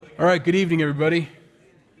All right, good evening, everybody.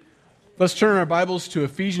 Let's turn our Bibles to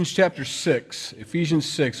Ephesians chapter 6. Ephesians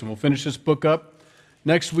 6, and we'll finish this book up.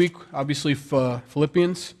 Next week, obviously,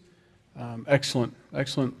 Philippians. Excellent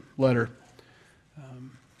letter.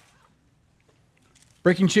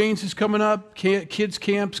 Breaking Chains is coming up. Kids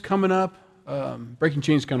Camp's coming up. Breaking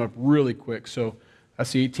Chains coming up really quick, so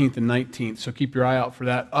that's the 18th and 19th, so keep your eye out for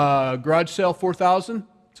that. Garage sale 4,000,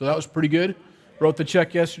 so that was pretty good. Wrote the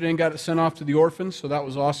check yesterday and got it sent off to the orphans, so that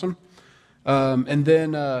was awesome. And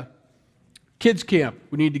then Kids Camp,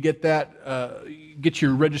 we need to get that, get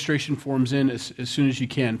your registration forms in as soon as you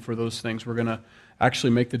can for those things. We're going to actually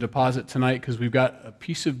make the deposit tonight because we've got a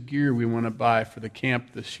piece of gear we want to buy for the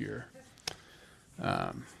camp this year.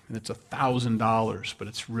 And it's $1,000, but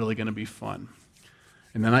it's really going to be fun.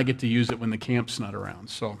 And then I get to use it when the camp's not around,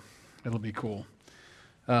 so it'll be cool.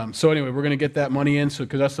 So anyway, we're going to get that money in,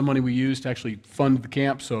 because that's the money we use to actually fund the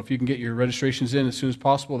camp. So if you can get your registrations in as soon as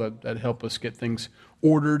possible, that'd help us get things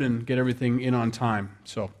ordered and get everything in on time.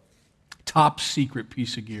 So top secret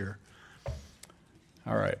piece of gear.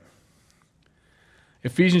 All right.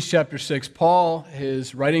 Ephesians chapter 6. Paul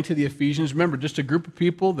is writing to the Ephesians. Remember, just a group of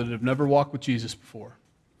people that have never walked with Jesus before.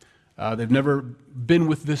 They've never been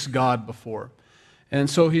with this God before. And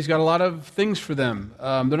so he's got a lot of things for them.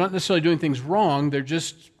 They're not necessarily doing things wrong. They're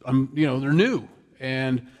just, they're new.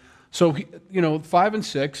 And so, 5 and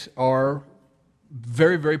 6 are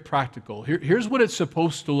very, very practical. Here's what it's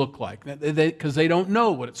supposed to look like, because they don't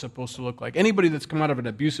know what it's supposed to look like. Anybody that's come out of an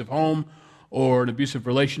abusive home or an abusive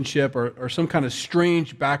relationship or some kind of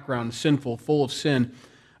strange background, sinful, full of sin,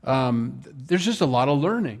 there's just a lot of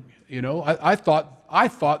learning. I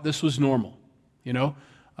thought this was normal,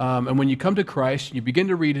 And when you come to Christ and you begin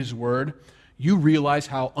to read His Word, you realize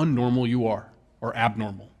how unnormal you are, or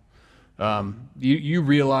abnormal. You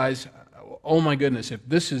realize, oh my goodness, if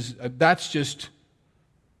this is,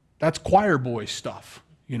 that's choir boy stuff,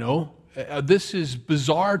 This is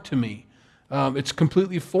bizarre to me. It's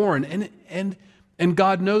completely foreign, and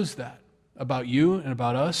God knows that about you and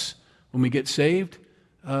about us when we get saved,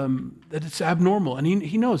 that it's abnormal, and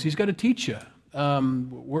He knows. He's got to teach you.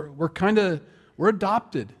 We're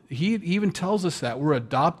adopted. He even tells us that. We're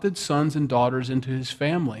adopted sons and daughters into His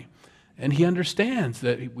family. And He understands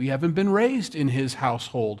that we haven't been raised in His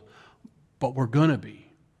household, but we're going to be.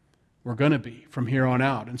 We're going to be from here on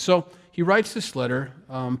out. And so he writes this letter,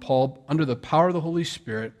 Paul, under the power of the Holy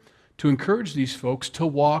Spirit, to encourage these folks to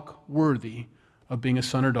walk worthy of being a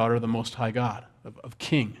son or daughter of the Most High God, of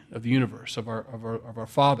King of the universe, of our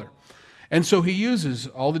Father. And so he uses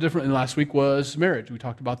all the different, and last week was marriage. We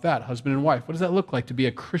talked about that, husband and wife. What does that look like to be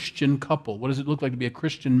a Christian couple? What does it look like to be a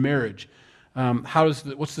Christian marriage?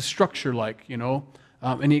 What's the structure like,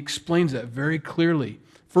 And he explains that very clearly.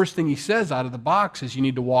 First thing he says out of the box is you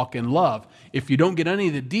need to walk in love. If you don't get any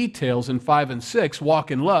of the details in 5 and 6,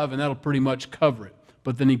 walk in love, and that'll pretty much cover it.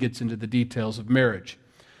 But then he gets into the details of marriage.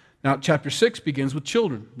 Now, chapter 6 begins with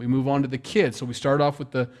children. We move on to the kids. So we start off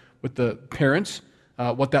with the parents.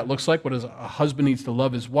 What that looks like, what is a husband needs to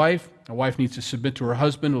love his wife, a wife needs to submit to her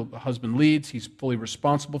husband, the husband leads, he's fully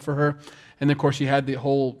responsible for her. And then, of course, you had the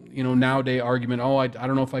whole, nowadays argument, I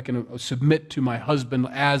don't know if I can submit to my husband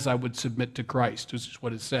as I would submit to Christ, which is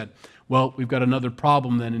what is said. Well, we've got another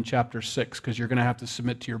problem then in chapter 6, because you're going to have to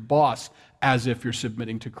submit to your boss as if you're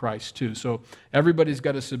submitting to Christ too. So everybody's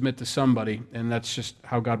got to submit to somebody, and that's just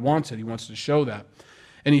how God wants it. He wants to show that.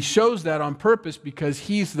 And He shows that on purpose because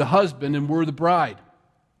He's the husband and we're the bride.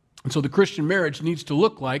 And so the Christian marriage needs to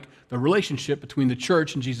look like the relationship between the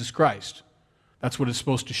church and Jesus Christ. That's what it's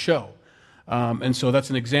supposed to show. And so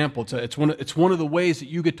that's an example. It's one of the ways that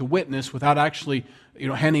you get to witness without actually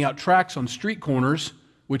handing out tracts on street corners,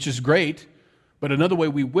 which is great. But another way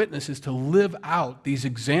we witness is to live out these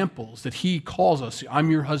examples that He calls us.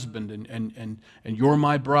 I'm your husband and you're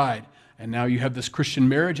my bride. And now you have this Christian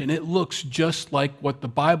marriage, and it looks just like what the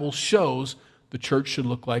Bible shows the church should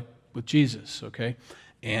look like with Jesus, okay?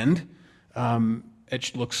 And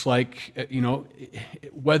it looks like,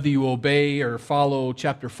 whether you obey or follow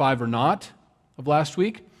chapter 5 or not of last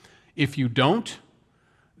week, if you don't,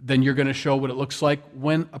 then you're going to show what it looks like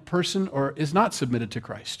when a person is not submitted to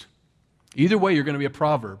Christ. Either way, you're going to be a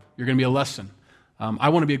proverb. You're going to be a lesson. I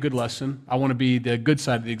want to be a good lesson. I want to be the good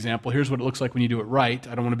side of the example. Here's what it looks like when you do it right.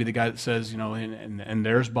 I don't want to be the guy that says, and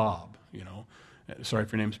there's Bob, Sorry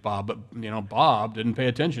if your name's Bob, but, Bob didn't pay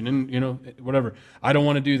attention and, whatever. I don't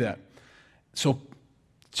want to do that. So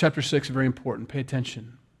chapter 6 is very important. Pay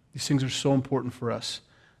attention. These things are so important for us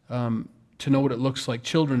to know what it looks like.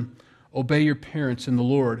 Children, obey your parents in the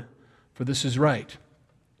Lord, for this is right.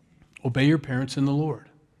 Obey your parents in the Lord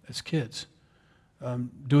as kids.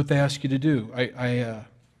 Do what they ask you to do.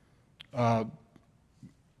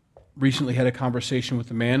 recently had a conversation with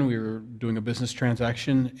a man. We were doing a business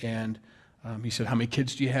transaction, and he said, "How many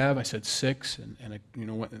kids do you have?" I said, 6. And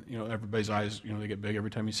everybody's eyes, they get big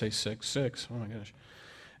every time you say 6. 6. Oh my gosh.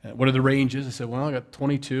 What are the ranges? I said, well, I got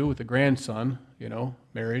 22 with a grandson,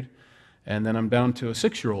 married, and then I'm down to a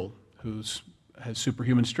 6-year-old who's has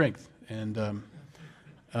superhuman strength, and then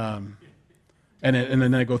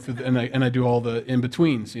I go through and I do all the in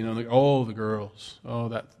betweens, the girls,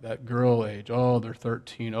 that girl age, they're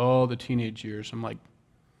 13, the teenage years. I'm like,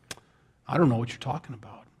 I don't know what you're talking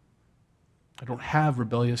about. I don't have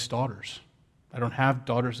rebellious daughters. I don't have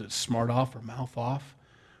daughters that smart off or mouth off.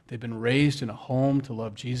 They've been raised in a home to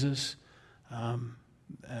love Jesus.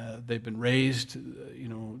 They've been raised,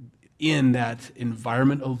 in that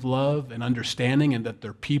environment of love and understanding, and that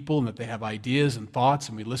they're people and that they have ideas and thoughts,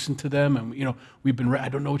 and we listen to them. And, we've been, I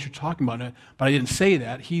don't know what you're talking about, but I didn't say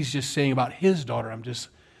that. He's just saying about his daughter.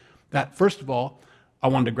 First of all, I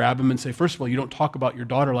wanted to grab him and say, first of all, you don't talk about your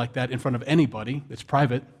daughter like that in front of anybody. It's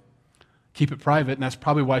private. Keep it private, and that's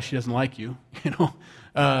probably why she doesn't like you.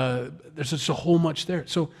 There's just a whole much there.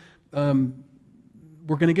 So we're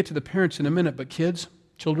going to get to the parents in a minute, but kids,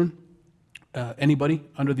 children, anybody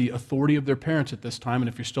under the authority of their parents at this time, and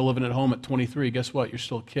if you're still living at home at 23, guess what? You're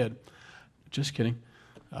still a kid. Just kidding.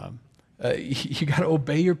 You got to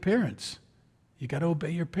obey your parents. You got to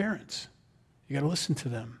obey your parents. You got to listen to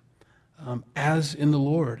them. As in the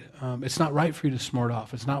Lord. It's not right for you to smart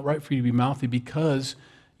off. It's not right for you to be mouthy, because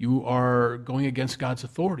you are going against God's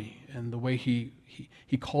authority and the way He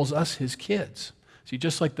calls us His kids. See,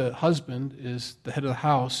 just like the husband is the head of the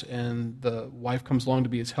house and the wife comes along to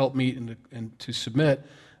be his helpmeet and to submit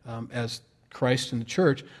as Christ in the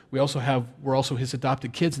church, we're also His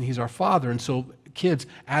adopted kids, and He's our Father. And so, kids,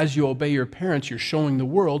 as you obey your parents, you're showing the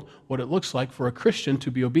world what it looks like for a Christian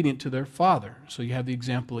to be obedient to their father. So you have the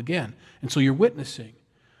example again. And so you're witnessing.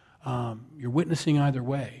 You're witnessing either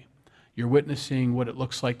way. You're witnessing what it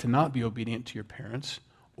looks like to not be obedient to your parents,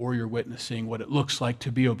 or you're witnessing what it looks like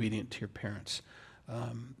to be obedient to your parents.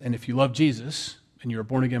 And if you love Jesus and you're a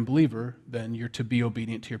born-again believer, then you're to be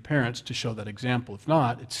obedient to your parents to show that example. If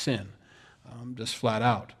not, it's sin, just flat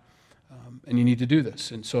out. And you need to do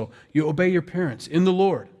this. And so you obey your parents in the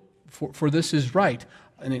Lord, for this is right.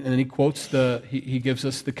 And he quotes he gives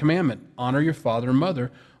us the commandment, honor your father and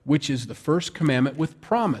mother, which is the first commandment with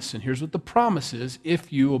promise. And here's what the promise is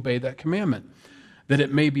if you obey that commandment: that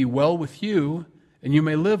it may be well with you and you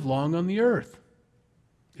may live long on the earth.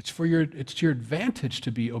 It's to your advantage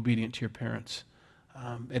to be obedient to your parents.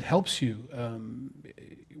 It helps you.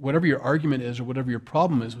 Whatever your argument is or whatever your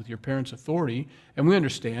problem is with your parents' authority, and we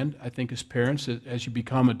understand, I think, as parents, as you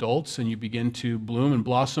become adults and you begin to bloom and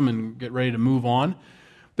blossom and get ready to move on,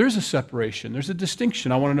 there's a separation. There's a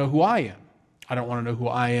distinction. I want to know who I am. I don't want to know who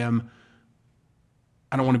I am.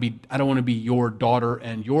 I don't want to be your daughter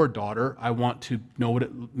and your daughter. I want to know what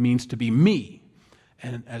it means to be me.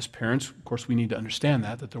 And as parents, of course, we need to understand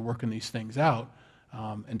that they're working these things out,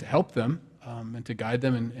 and to help them and to guide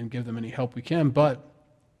them and give them any help we can, but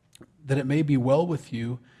that it may be well with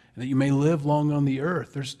you and that you may live long on the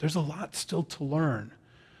earth. There's a lot still to learn.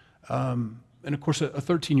 And of course, a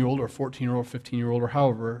 13-year-old or a 14-year-old, 15-year-old, or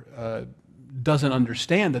however, doesn't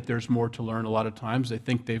understand that there's more to learn a lot of times. They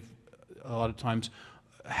think a lot of times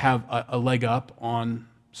have a leg up on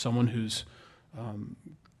someone who's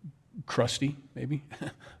crusty, maybe,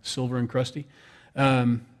 silver and crusty.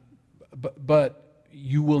 But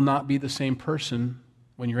you will not be the same person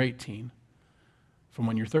when you're 18 from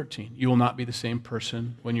when you're 13. You will not be the same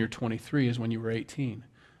person when you're 23 as when you were 18.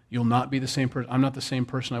 You'll not be the same person. I'm not the same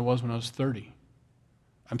person I was when I was 30.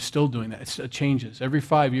 I'm still doing that. It changes. Every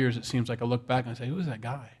 5 years, it seems like I look back and I say, who was that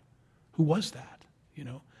guy? Who was that?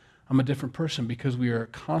 I'm a different person because we are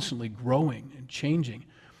constantly growing and changing.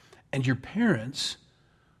 And your parents,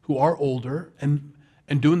 who are older and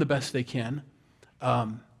doing the best they can,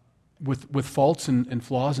 with faults and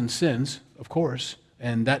flaws and sins, of course,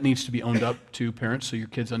 and that needs to be owned up to parents so your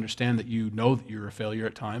kids understand that you know that you're a failure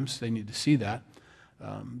at times. They need to see that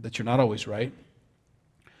you're not always right.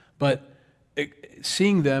 But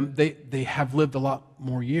seeing them, they have lived a lot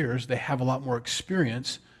more years, they have a lot more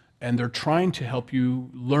experience, and they're trying to help you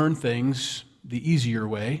learn things the easier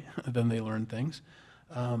way than they learn things.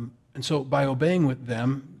 And so by obeying with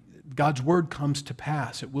them, God's word comes to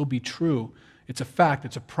pass. It will be true. It's a fact.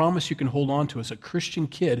 It's a promise you can hold on to. As a Christian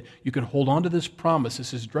kid, you can hold on to this promise.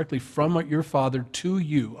 This is directly from your Father to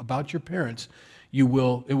you about your parents. It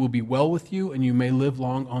will be well with you, and you may live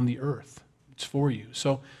long on the earth. It's for you.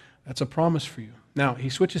 So that's a promise for you. Now, he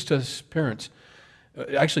switches to his parents.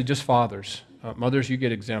 Actually, just fathers. Mothers, you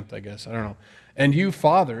get exempt, I guess. I don't know. And you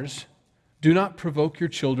fathers, Do not provoke your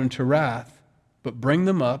children to wrath, but bring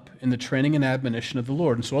them up in the training and admonition of the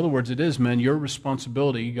Lord. And so, in other words, it is, men, your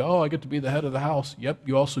responsibility. You go, oh, I get to be the head of the house. Yep,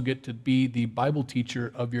 you also get to be the Bible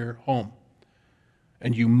teacher of your home.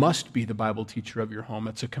 And you must be the Bible teacher of your home.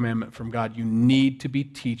 It's a commandment from God. You need to be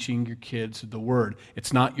teaching your kids the Word.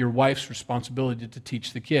 It's not your wife's responsibility to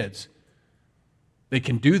teach the kids. They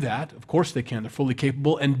can do that. Of course they can. They're fully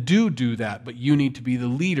capable and do that. But you need to be the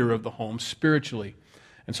leader of the home spiritually.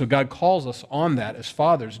 And so God calls us on that as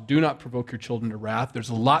fathers. Do not provoke your children to wrath. There's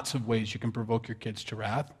lots of ways you can provoke your kids to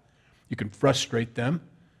wrath. You can frustrate them.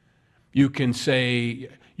 You can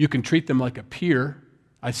treat them like a peer.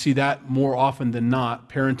 I see that more often than not,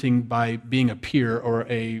 parenting by being a peer or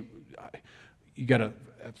you got a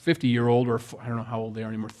 50-year-old, or I don't know how old they are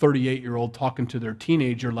anymore, 38-year-old talking to their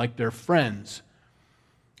teenager like they're friends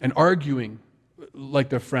and arguing like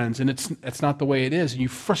they're friends, and it's not the way it is. And you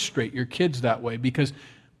frustrate your kids that way because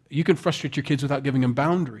you can frustrate your kids without giving them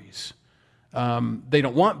boundaries. They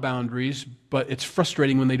don't want boundaries, but it's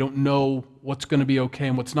frustrating when they don't know what's going to be okay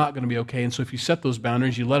and what's not going to be okay. And so if you set those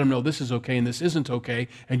boundaries, you let them know this is okay and this isn't okay,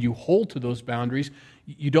 and you hold to those boundaries,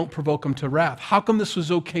 you don't provoke them to wrath. How come this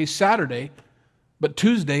was okay Saturday, but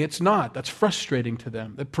Tuesday it's not? That's frustrating to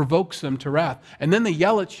them. That provokes them to wrath. And then they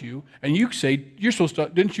yell at you, and you say, you're supposed to,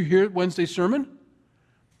 didn't you hear Wednesday's sermon?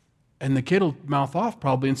 And the kid will mouth off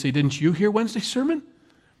probably and say, didn't you hear Wednesday's sermon?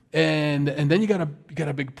 And then you got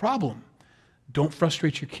a big problem. Don't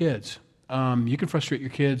frustrate your kids. You can frustrate your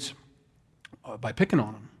kids by picking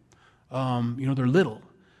on them. They're little.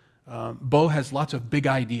 Bo has lots of big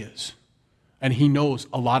ideas, and he knows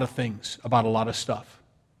a lot of things about a lot of stuff,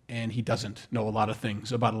 and he doesn't know a lot of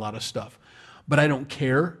things about a lot of stuff. But I don't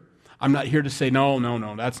care. I'm not here to say, no,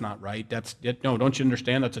 that's not right. No, don't you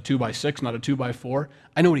understand? That's a 2x6, not a 2x4.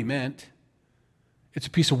 I know what he meant. It's a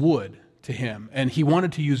piece of wood to him. And he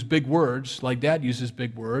wanted to use big words, like Dad uses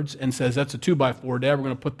big words, and says, that's a 2x4, Dad, we're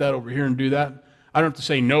going to put that over here and do that. I don't have to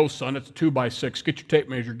say, no, son, it's a 2x6. Get your tape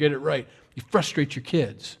measure, get it right. You frustrate your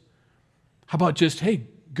kids. How about just, hey,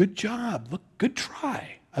 good job, look, good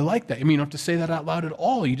try. I like that. I mean, you don't have to say that out loud at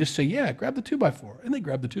all. You just say, yeah, grab the 2x4. And they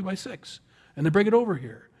grab the 2x6. And they bring it over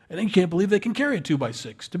here. And then you can't believe they can carry a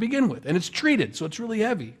 2x6 to begin with. And it's treated, so it's really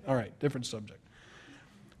heavy. All right, different subject.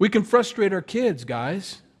 We can frustrate our kids,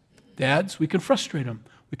 guys. Dads, we can frustrate them.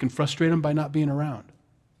 We can frustrate them by not being around.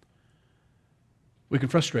 We can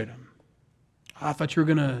frustrate them. I thought you were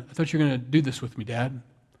gonna do this with me, Dad.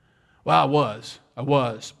 Well, I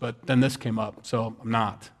was, but then this came up, so I'm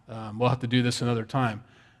not. We'll have to do this another time.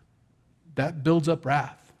 That builds up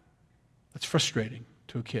wrath. That's frustrating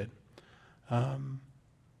to a kid.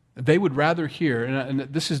 They would rather hear, and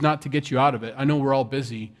this is not to get you out of it. I know we're all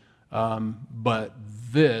busy, but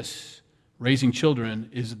raising children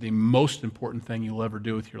is the most important thing you'll ever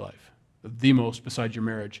do with your life. The most, besides your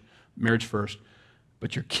marriage first.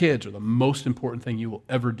 But your kids are the most important thing you will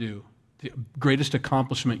ever do. The greatest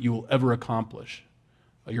accomplishment you will ever accomplish.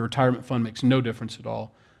 Your retirement fund makes no difference at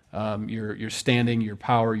all. Your standing, your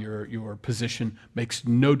power, your position makes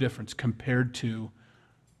no difference compared to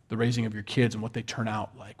the raising of your kids and what they turn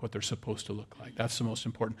out like, what they're supposed to look like. That's the most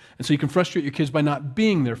important. And so you can frustrate your kids by not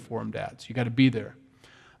being there for them, dads. You got to be there.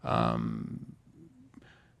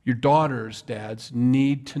 Your daughters, dads,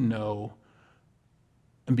 need to know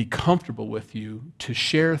and be comfortable with you to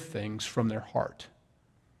share things from their heart.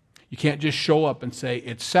 You can't just show up and say,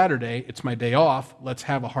 it's Saturday, it's my day off, let's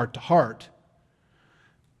have a heart-to-heart.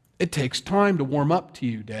 It takes time to warm up to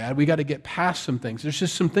you, Dad. We got to get past some things. There's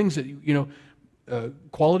just some things that,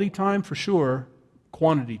 quality time for sure,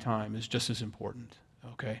 quantity time is just as important,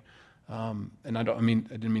 okay? And I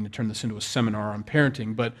didn't mean to turn this into a seminar on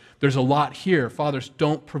parenting, but there's a lot here. Fathers,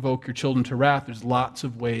 don't provoke your children to wrath. There's lots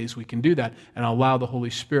of ways we can do that, and allow the Holy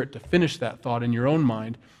Spirit to finish that thought in your own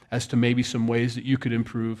mind as to maybe some ways that you could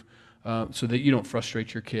improve so that you don't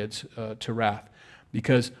frustrate your kids to wrath.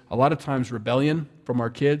 Because a lot of times rebellion from our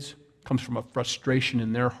kids comes from a frustration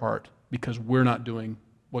in their heart because we're not doing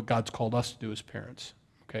what God's called us to do as parents.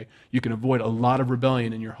 Okay? You can avoid a lot of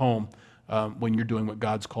rebellion in your home when you're doing what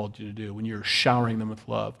God's called you to do, when you're showering them with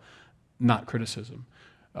love, not criticism.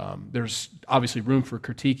 There's obviously room for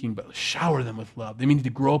critiquing, but shower them with love. They need to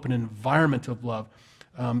grow up in an environment of love.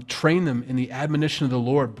 Train them in the admonition of the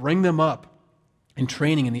Lord. Bring them up in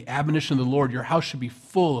training in the admonition of the Lord. Your house should be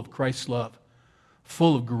full of Christ's love,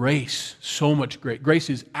 full of grace, so much grace. Grace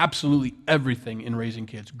is absolutely everything in raising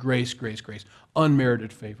kids. Grace, grace, grace.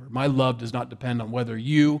 Unmerited favor. My love does not depend on whether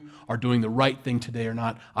you are doing the right thing today or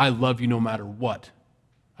not. I love you no matter what.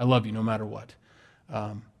 I love you no matter what.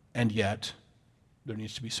 And yet, there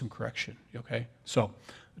needs to be some correction, okay? So,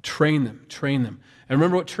 Train them, train them. And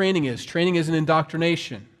remember what training is. Training isn't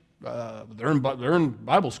indoctrination. They're in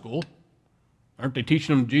Bible school. Aren't they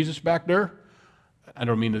teaching them Jesus back there? I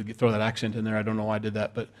don't mean to throw that accent in there. I don't know why I did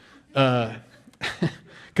that, but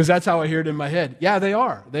because that's how I hear it in my head. Yeah, they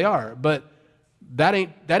are. They are. But that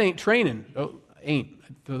ain't training. Oh, ain't.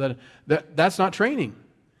 That's not training.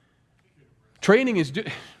 Training is.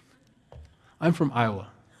 I'm from Iowa,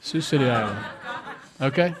 Sioux City, Iowa.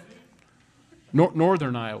 Okay,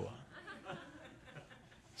 northern Iowa,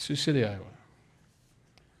 Sioux City, Iowa.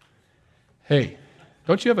 Hey,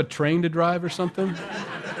 don't you have a train to drive or something?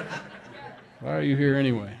 Why are you here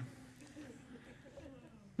anyway?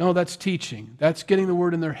 No, that's teaching. That's getting the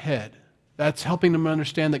word in their head. That's helping them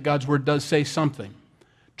understand that God's word does say something.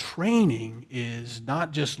 Training is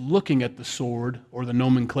not just looking at the sword or the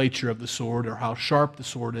nomenclature of the sword or how sharp the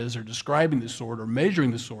sword is or describing the sword or measuring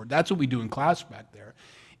the sword. That's what we do in class back there.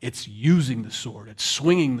 It's using the sword. It's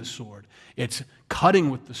swinging the sword. It's cutting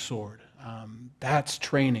with the sword. That's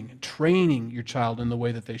training. Training your child in the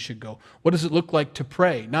way that they should go. What does it look like to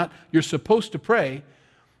pray? Not you're supposed to pray,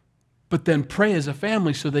 but then pray as a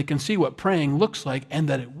family so they can see what praying looks like and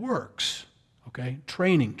that it works. Okay?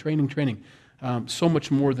 Training. So much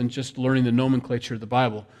more than just learning the nomenclature of the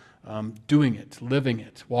Bible. Doing it, living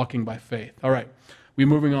it, walking by faith. All right, we're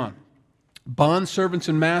moving on. Bond servants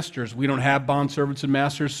and masters. We don't have bond servants and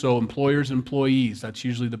masters, so employers and employees. That's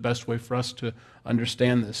usually the best way for us to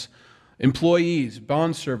understand this. Employees,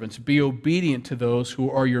 bond servants, be obedient to those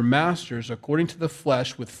who are your masters according to the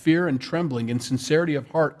flesh with fear and trembling and sincerity of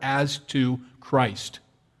heart as to Christ.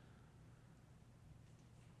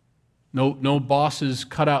 No boss's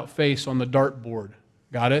cutout face on the dartboard.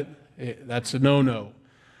 Got it? That's a no-no.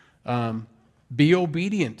 Be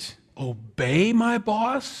obedient. Obey my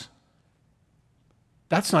boss?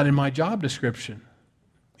 That's not in my job description.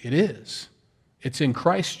 It is. It's in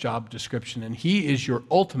Christ's job description, and he is your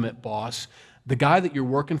ultimate boss. The guy that you're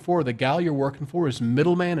working for, the gal you're working for is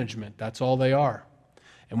middle management. That's all they are.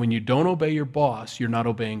 And when you don't obey your boss, you're not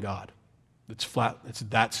obeying God. It's flat. It's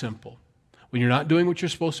that simple. When you're not doing what you're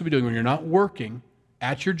supposed to be doing, when you're not working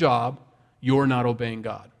at your job, you're not obeying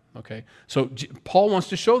God. Okay? So Paul wants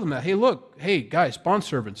to show them that. Hey, look, hey, guys,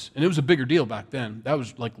 bondservants. And it was a bigger deal back then. That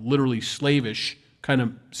was like literally slavish kind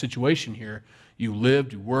of situation here. You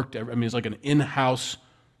lived, you worked. I mean, it's like an in-house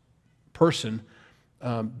person.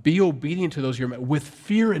 Be obedient to those you're met. With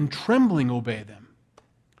fear and trembling, obey them.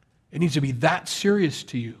 It needs to be that serious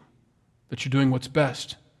to you that you're doing what's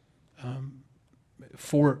best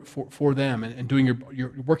for them and doing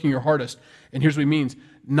you're working your hardest. And here's what he means.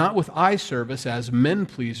 Not with eye service as men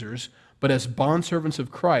pleasers, but as bondservants of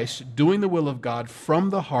Christ, doing the will of God from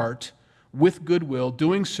the heart with goodwill,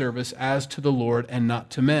 doing service as to the Lord and not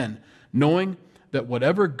to men, knowing that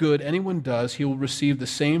whatever good anyone does, he will receive the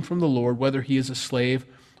same from the Lord, whether he is a slave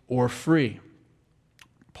or free.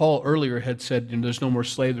 Paul earlier had said, there's no more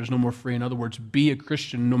slave, there's no more free. In other words, be a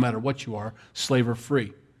Christian no matter what you are, slave or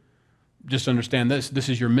free. Just understand this. This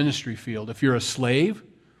is your ministry field. If you're a slave,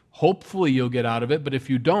 hopefully you'll get out of it. But if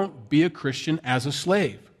you don't, be a Christian as a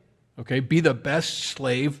slave. Okay? Be the best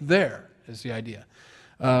slave there, is the idea.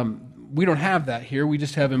 We don't have that here. We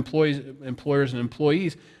just have employers and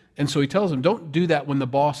employees. And so he tells them, don't do that when the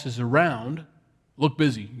boss is around. Look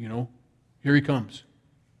busy, Here he comes.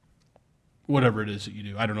 Whatever it is that you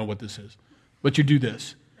do. I don't know what this is. But you do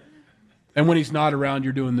this. And when he's not around,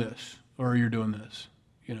 you're doing this. Or you're doing this.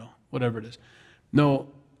 Whatever it is. No,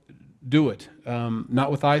 do it.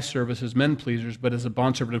 Not with eye service as men pleasers, but as a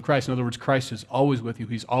bondservant of Christ. In other words, Christ is always with you.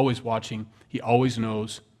 He's always watching. He always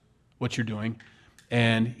knows what you're doing.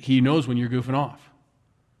 And he knows when you're goofing off.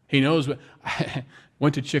 He knows what...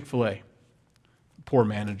 Went to Chick-fil-A. Poor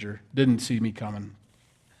manager. Didn't see me coming.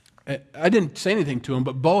 I didn't say anything to him,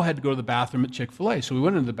 but Bo had to go to the bathroom at Chick-fil-A. So we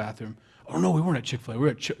went into the bathroom. Oh, no, we weren't at Chick-fil-A.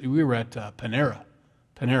 We were at Panera.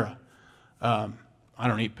 Panera. I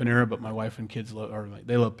don't eat Panera, but my wife and kids love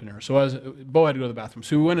Panera. So Bo had to go to the bathroom.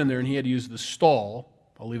 So we went in there, and he had to use the stall.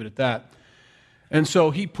 I'll leave it at that. And so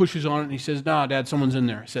he pushes on it, and he says, "No, Dad, someone's in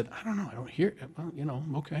there." I said, "I don't know. I don't hear it. Well,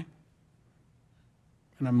 okay."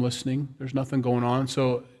 And I'm listening. There's nothing going on.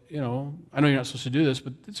 So, I know you're not supposed to do this,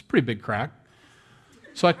 but it's a pretty big crack.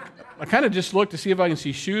 So I kind of just looked to see if I can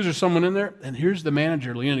see shoes or someone in there. And here's the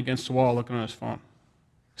manager leaning against the wall looking on his phone,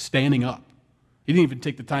 standing up. He didn't even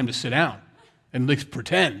take the time to sit down and at least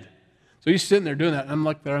pretend. So he's sitting there doing that. And I'm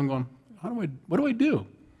like there. I'm going, what do I do?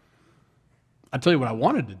 I'll tell you what I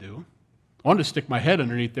wanted to do. I wanted to stick my head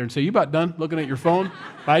underneath there and say, "You about done looking at your phone?"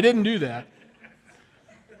 But I didn't do that.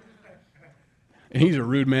 And he's a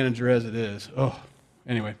rude manager as it is. Oh,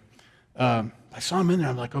 anyway. I saw him in there.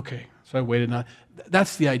 I'm like, okay. So I waited.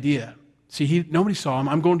 That's the idea. See, nobody saw him.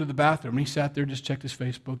 I'm going to the bathroom. And he sat there, just checked his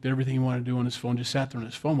Facebook, did everything he wanted to do on his phone, just sat there on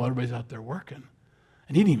his phone while everybody's out there working.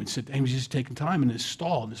 And he didn't even sit there. He was just taking time in his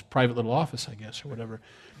stall, in his private little office, I guess, or whatever.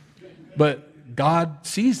 But God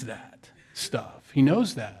sees that stuff. He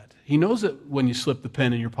knows that. He knows that when you slip the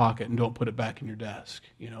pen in your pocket and don't put it back in your desk,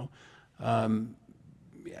 And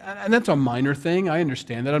that's a minor thing. I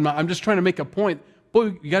understand that. I'm just trying to make a point.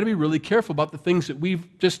 Boy, you got to be really careful about the things that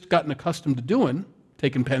we've just gotten accustomed to doing.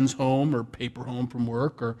 Taking pens home or paper home from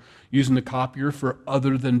work or using the copier for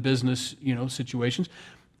other than business, situations.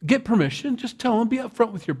 Get permission. Just tell them, be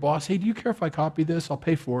upfront with your boss. Hey, do you care if I copy this? I'll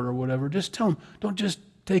pay for it or whatever. Just tell them. Don't just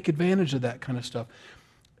take advantage of that kind of stuff.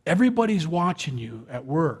 Everybody's watching you at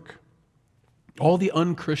work. All the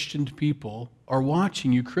unchristian people are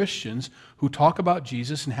watching you Christians who talk about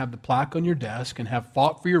Jesus and have the plaque on your desk and have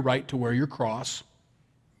fought for your right to wear your cross.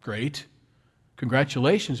 Great.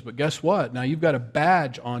 Congratulations, but guess what? Now you've got a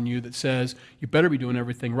badge on you that says you better be doing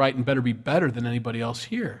everything right and better be better than anybody else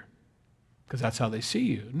here, because that's how they see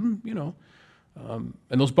you.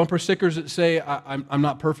 And those bumper stickers that say, I'm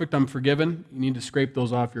not perfect, I'm forgiven, you need to scrape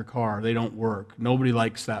those off your car. They don't work. Nobody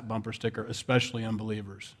likes that bumper sticker, especially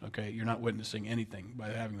unbelievers. Okay, you're not witnessing anything by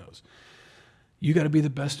having those. You got to be the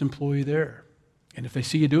best employee there. And if they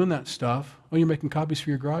see you doing that stuff, oh, you're making copies for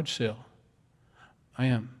your garage sale. I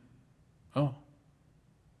am. Oh.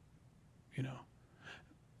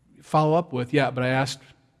 Follow up with, yeah, but I asked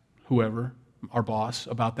whoever, our boss,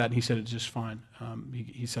 about that, and he said it's just fine.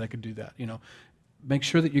 He said I could do that. Make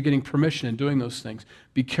sure that you're getting permission and doing those things.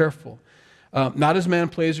 Be careful. Not as man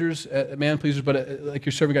pleasers, but like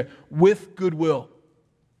you're serving God, with goodwill.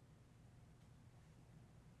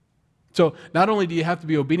 So not only do you have to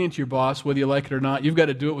be obedient to your boss, whether you like it or not, you've got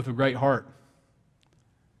to do it with a great heart.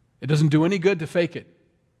 It doesn't do any good to fake it,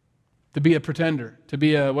 to be a pretender, to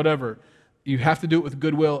be a whatever. You have to do it with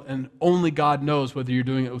goodwill, and only God knows whether you're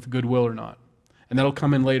doing it with goodwill or not. And that'll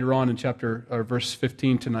come in later on in verse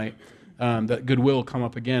 15 tonight. That goodwill will come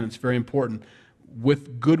up again. It's very important.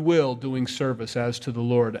 With goodwill doing service as to the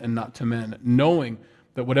Lord and not to men, knowing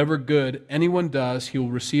that whatever good anyone does, he will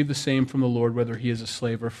receive the same from the Lord, whether he is a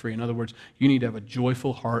slave or free. In other words, you need to have a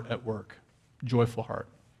joyful heart at work. Joyful heart.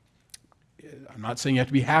 I'm not saying you have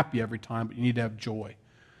to be happy every time, but you need to have joy.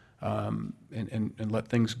 And let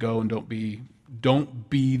things go, and don't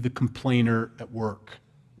be the complainer at work.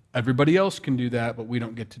 Everybody else can do that, but we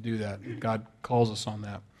don't get to do that. God calls us on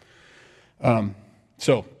that.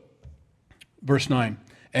 So, verse 9.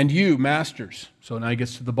 And you, masters. So now he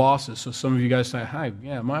gets to the bosses. So some of you guys say, hi,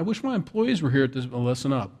 yeah, I wish my employees were here at this. Well,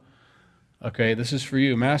 listen up. Okay, this is for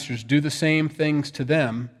you. Masters, do the same things to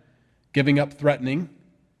them, giving up threatening,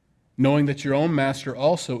 knowing that your own master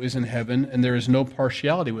also is in heaven, and there is no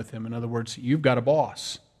partiality with him. In other words, you've got a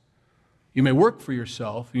boss. You may work for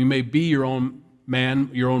yourself. You may be your own man,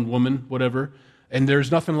 your own woman, whatever, and there's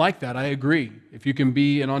nothing like that. I agree. If you can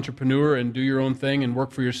be an entrepreneur and do your own thing and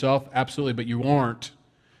work for yourself, absolutely, but you aren't.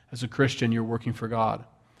 As a Christian, you're working for God.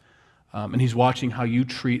 And he's watching how you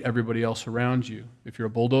treat everybody else around you. If you're a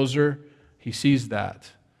bulldozer, he sees that.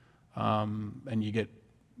 And you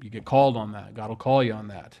get called on that. God will call you on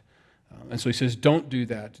that. And so he says, don't do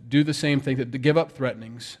that. Do the same thing, to give up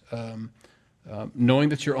threatenings, knowing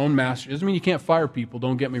that your own master. It doesn't mean you can't fire people,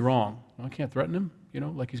 don't get me wrong. I can't threaten him,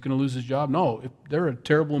 like he's going to lose his job. No, if they're a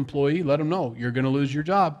terrible employee, let them know you're going to lose your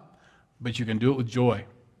job, but you can do it with joy.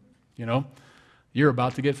 You're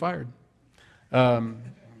about to get fired.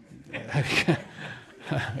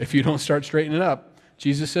 If you don't start straightening it up,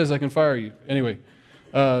 Jesus says I can fire you. Anyway.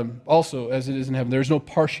 Also, as it is in heaven, there's no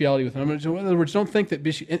partiality with them. In other words, don't think that...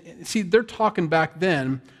 See, they're talking back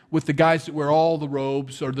then with the guys that wear all the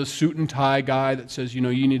robes, or the suit and tie guy that says, you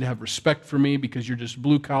need to have respect for me because you're just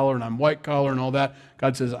blue collar and I'm white collar and all that.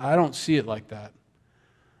 God says, I don't see it like that.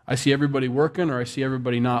 I see everybody working, or I see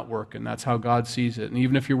everybody not working. That's how God sees it. And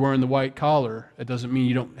even if you're wearing the white collar, it doesn't mean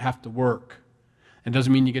you don't have to work. It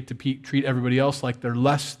doesn't mean you get to treat everybody else like they're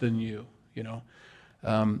less than you,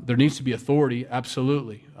 There needs to be authority,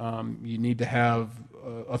 absolutely. You need to have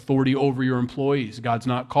authority over your employees. God's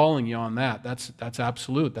not calling you on that. That's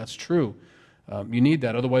absolute. That's true. You need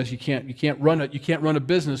that. Otherwise, you can't run a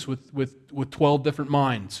business with 12 different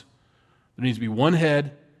minds. There needs to be one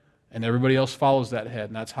head, and everybody else follows that head,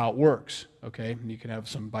 and that's how it works. Okay, and you can have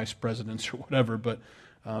some vice presidents or whatever, but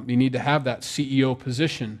you need to have that CEO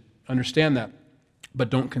position. Understand that, but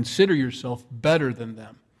don't consider yourself better than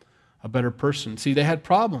them. A better person. See, they had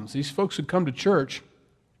problems. These folks would come to church,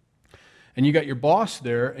 and you got your boss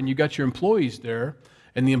there, and you got your employees there,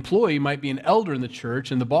 And the employee might be an elder in the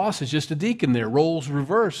church, and the boss is just a deacon there, roles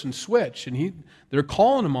reverse and switch. And they're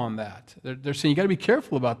calling him on that. They're saying, you got to be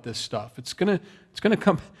careful about this stuff. It's gonna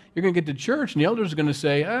come. You're gonna get to church, and the elders are gonna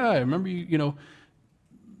say, remember you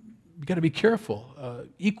got to be careful.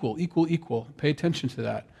 Equal. Pay attention to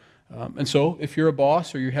that. And so, if you're a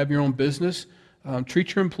boss or you have your own business,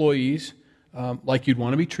 treat your employees like you'd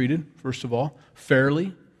want to be treated. First of all,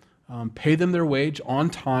 fairly. Pay them their wage on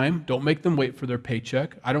time. Don't make them wait for their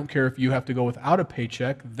paycheck. I don't care if you have to go without a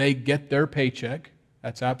paycheck. They get their paycheck.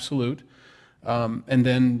 That's absolute. And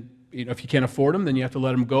then, if you can't afford them, then you have to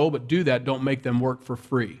let them go. But do that. Don't make them work for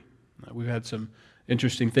free. We've had some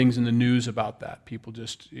interesting things in the news about that. People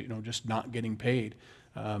just not getting paid.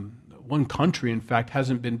 One country, in fact,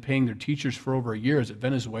 hasn't been paying their teachers for over a year. Is it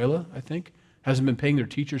Venezuela, I think? Hasn't been paying their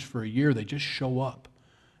teachers for a year. They just show up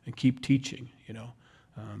and keep teaching,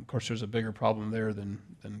 Of course, there's a bigger problem there than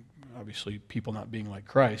obviously people not being like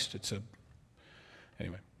Christ.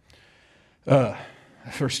 Anyway.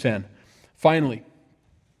 Verse 10. Finally,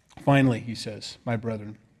 he says, my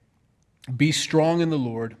brethren, be strong in the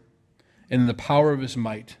Lord and in the power of his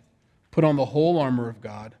might. Put on the whole armor of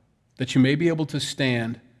God, that you may be able to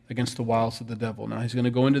stand against the wiles of the devil. Now, he's going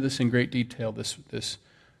to go into this in great detail, this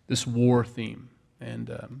war theme.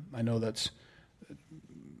 And I know that's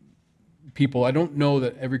people, I don't know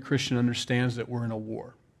that every Christian understands that we're in a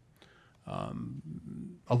war.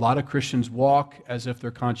 A lot of Christians walk as if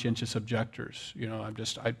they're conscientious objectors.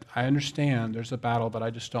 I understand there's a battle, but I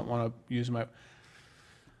just don't want to use my...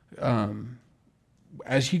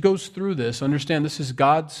 as he goes through this, understand this is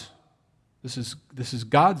God's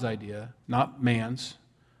idea, not man's.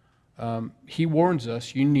 He warns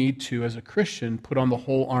us, you need to, as a Christian, put on the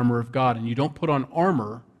whole armor of God. And you don't put on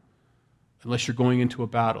armor unless you're going into a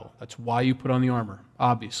battle. That's why you put on the armor,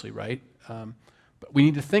 obviously, right? But we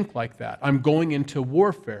need to think like that. I'm going into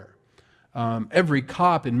warfare. Every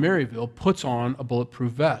cop in Maryville puts on a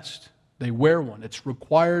bulletproof vest. They wear one. It's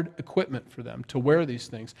required equipment for them to wear these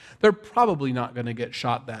things. They're probably not going to get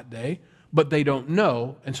shot that day, but they don't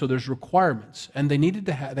know, and so there's requirements. And they need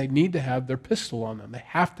to have their pistol on them. They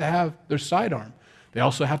have to have their sidearm. They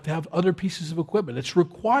also have to have other pieces of equipment. It's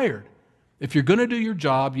required. If you're going to do your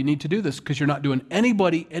job, you need to do this because you're not doing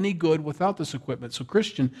anybody any good without this equipment. So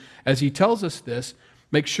Christian, as he tells us this,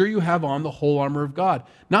 make sure you have on the whole armor of God,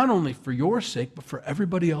 not only for your sake, but for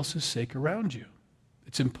everybody else's sake around you.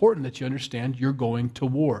 It's important that you understand you're going to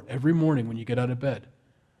war every morning when you get out of bed.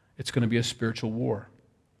 It's going to be a spiritual war.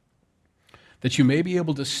 That you may be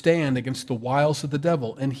able to stand against the wiles of the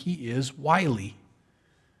devil, and he is wily.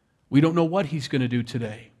 We don't know what he's going to do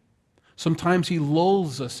today. Sometimes he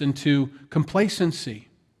lulls us into complacency.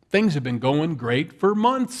 Things have been going great for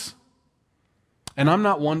months. And I'm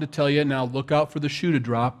not one to tell you, now look out for the shoe to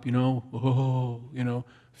drop, fear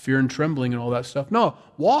and trembling and all that stuff. No,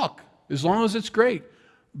 walk as long as it's great.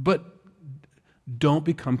 But don't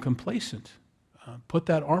become complacent. Put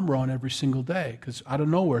that armor on every single day because out of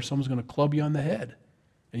nowhere, someone's going to club you on the head.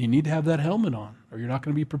 And you need to have that helmet on or you're not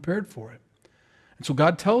going to be prepared for it. And so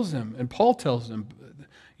God tells them, and Paul tells them,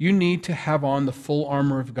 you need to have on the full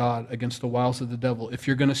armor of God against the wiles of the devil if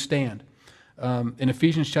you're going to stand. In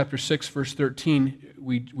Ephesians chapter 6, verse 13,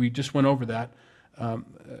 we just went over that.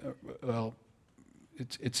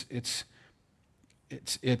 It's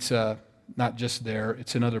not just there,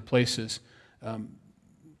 it's in other places.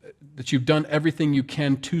 That you've done everything you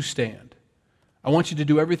can to stand. I want you to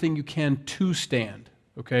do everything you can to stand,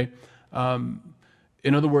 okay?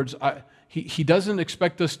 In other words, he doesn't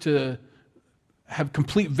expect us to have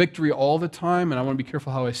complete victory all the time, and I want to be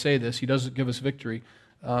careful how I say this. He doesn't give us victory.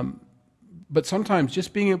 But sometimes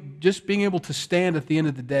just being able to stand at the end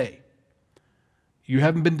of the day. You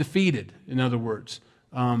haven't been defeated, in other words.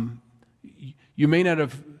 You may not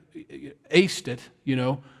have aced it,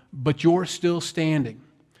 but you're still standing.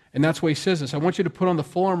 And that's why he says this. I want you to put on the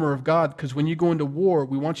full armor of God because when you go into war,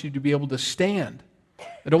 we want you to be able to stand.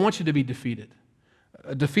 I don't want you to be defeated.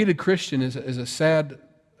 A defeated Christian is a sad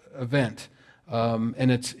event.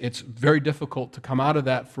 And it's very difficult to come out of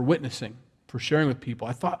that for witnessing, for sharing with people.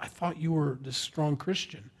 I thought you were this strong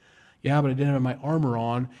Christian. Yeah, but I didn't have my armor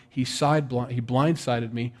on. He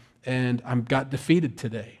blindsided me, and I got defeated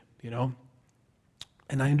today,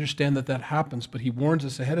 And I understand that happens, but he warns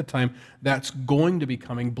us ahead of time that's going to be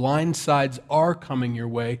coming. Blind sides are coming your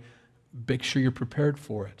way. Make sure you're prepared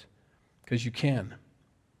for it, because you can.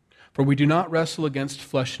 For we do not wrestle against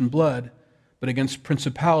flesh and blood, but against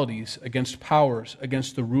principalities, against powers,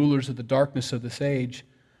 against the rulers of the darkness of this age,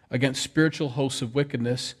 against spiritual hosts of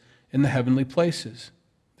wickedness in the heavenly places.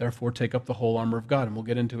 Therefore, take up the whole armor of God. And we'll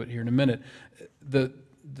get into it here in a minute.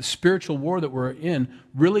 the spiritual war that we're in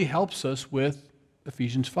really helps us with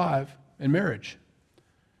Ephesians 5 and marriage.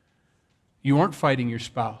 You aren't fighting your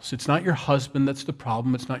spouse. It's not your husband that's the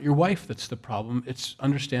problem. It's not your wife that's the problem. It's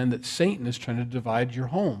understand that Satan is trying to divide your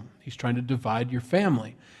home. He's trying to divide your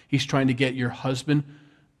family. He's trying to get your husband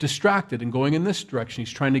distracted and going in this direction.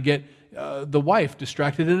 He's trying to get the wife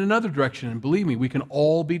distracted in another direction. And believe me, we can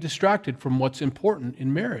all be distracted from what's important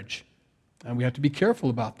in marriage. And we have to be careful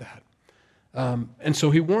about that. And so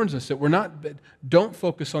he warns us that don't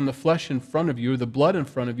focus on the flesh in front of you, or the blood in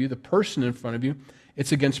front of you, the person in front of you.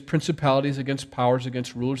 It's against principalities, against powers,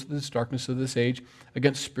 against rulers of this darkness of this age,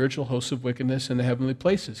 against spiritual hosts of wickedness in the heavenly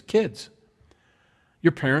places. Kids,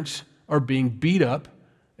 your parents are being beat up.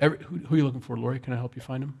 Who are you looking for, Lori? Can I help you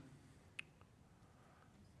find them?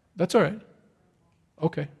 That's all right.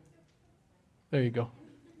 Okay. There you go.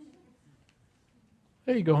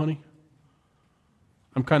 There you go, honey.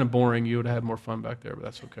 I'm kind of boring. You would have had more fun back there, but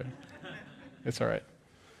that's okay. It's all right.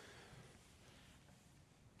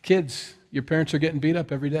 Kids, your parents are getting beat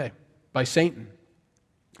up every day by Satan.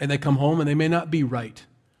 And they come home and they may not be right.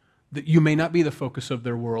 You may not be the focus of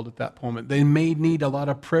their world at that moment. They may need a lot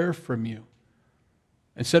of prayer from you.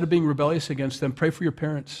 Instead of being rebellious against them, pray for your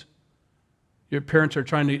parents. Your parents are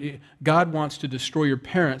God wants to destroy your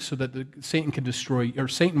parents so that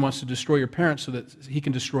Satan wants to destroy your parents so that he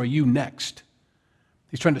can destroy you next.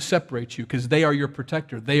 He's trying to separate you because they are your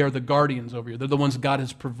protector. They are the guardians over you. They're the ones God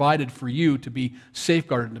has provided for you to be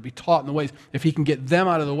safeguarded and to be taught in the ways. If he can get them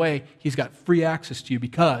out of the way, he's got free access to you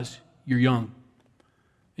because you're young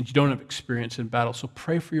and you don't have experience in battle. So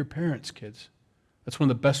pray for your parents, kids. That's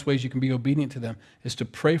one of the best ways you can be obedient to them is to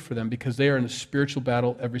pray for them because they are in a spiritual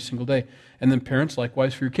battle every single day. And then parents,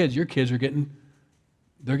 likewise for your kids. Your kids are getting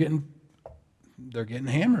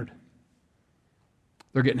hammered.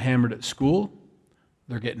 They're getting hammered at school.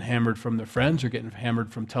 They're getting hammered from their friends. They're getting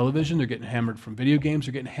hammered from television. They're getting hammered from video games.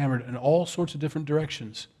 They're getting hammered in all sorts of different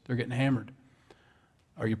directions. They're getting hammered.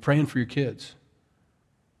 Are you praying for your kids?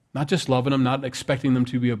 Not just loving them, not expecting them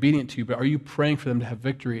to be obedient to you, but are you praying for them to have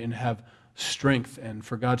victory and have strength and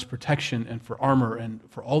for God's protection and for armor and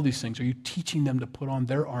for all these things? Are you teaching them to put on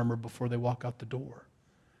their armor before they walk out the door?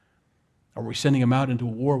 Are we sending them out into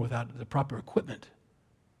war without the proper equipment?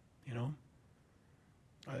 You know?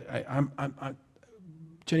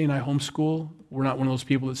 Jenny and I homeschool. We're not one of those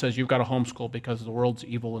people that says you've got to homeschool because the world's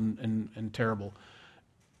evil and terrible.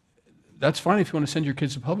 That's fine if you want to send your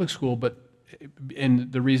kids to public school,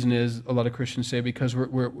 and the reason is a lot of Christians say because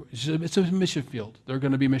it's a mission field. They're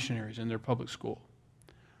going to be missionaries in their public school.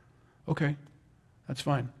 Okay, that's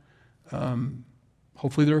fine.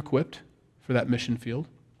 Hopefully they're equipped for that mission field.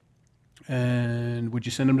 And would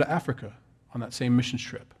you send them to Africa on that same mission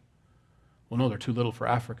trip? Well, no, they're too little for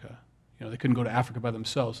Africa. They couldn't go to Africa by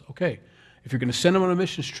themselves. Okay, if you're going to send them on a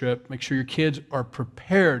missions trip, make sure your kids are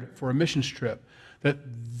prepared for a missions trip, that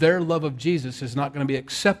their love of Jesus is not going to be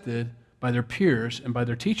accepted by their peers and by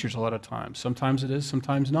their teachers a lot of times. Sometimes it is,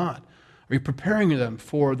 sometimes not. Are you preparing them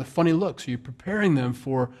for the funny looks? Are you preparing them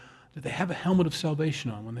do they have a helmet of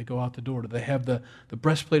salvation on when they go out the door? Do they have the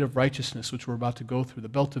breastplate of righteousness, which we're about to go through, the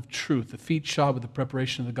belt of truth, the feet shod with the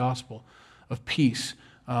preparation of the gospel of peace?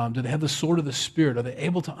 Do they have the sword of the Spirit? Are they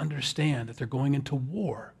able to understand that they're going into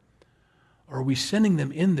war? Or are we sending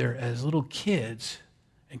them in there as little kids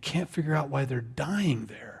and can't figure out why they're dying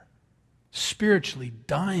there, spiritually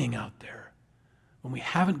dying out there, when we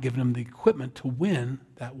haven't given them the equipment to win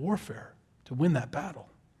that warfare, to win that battle?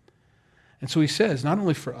 And so he says, not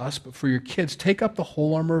only for us, but for your kids, take up the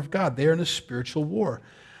whole armor of God. They are in a spiritual war,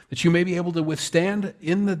 that you may be able to withstand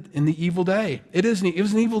in the evil day. It was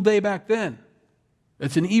an evil day back then.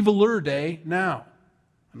 It's an eviler day now.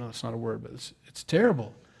 I know that's not a word, but it's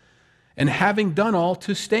terrible. And having done all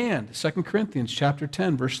to stand. 2 Corinthians chapter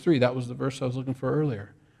 10, verse 3. That was the verse I was looking for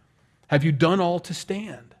earlier. Have you done all to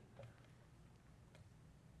stand?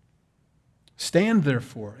 Stand,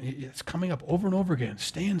 therefore. It's coming up over and over again.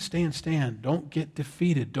 Stand, stand, stand. Don't get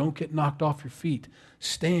defeated. Don't get knocked off your feet.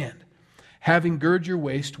 Stand. Having girded your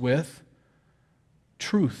waist with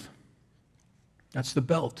truth. That's the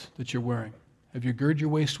belt that you're wearing. Have you girded your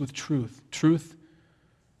waist with truth? Truth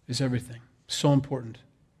is everything. So important.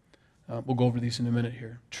 We'll go over these in a minute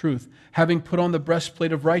here. Truth. Having put on the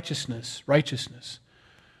breastplate of righteousness. Righteousness.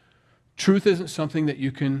 Truth isn't something that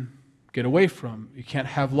you can get away from. You can't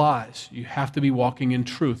have lies. You have to be walking in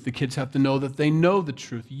truth. The kids have to know that they know the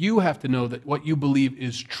truth. You have to know that what you believe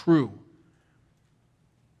is true.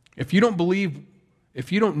 If you don't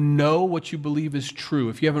know what you believe is true,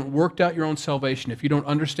 if you haven't worked out your own salvation, if you don't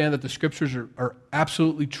understand that the Scriptures are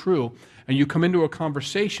absolutely true, and you come into a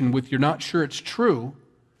conversation with you're not sure it's true,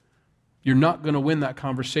 You're not going to win that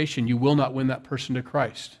conversation. You will not win that person to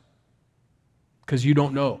Christ because you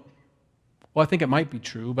don't know. Well, I think it might be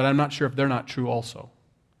true, but I'm not sure if they're not true also.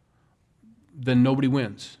 Then nobody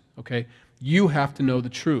wins, okay? You have to know the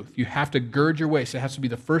truth. You have to gird your waist. It has to be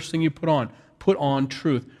the first thing you put on. Put on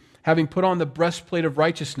truth. Having put on the breastplate of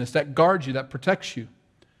righteousness, that guards you, that protects you.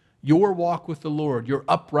 Your walk with the Lord, your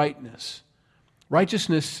uprightness.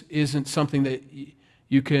 Righteousness isn't something that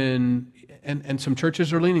you can, and some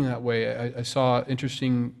churches are leaning that way. I saw an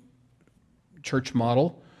interesting church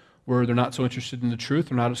model where they're not so interested in the truth,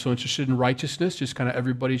 they're not so interested in righteousness, just kind of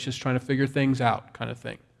everybody's just trying to figure things out kind of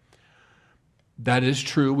thing. That is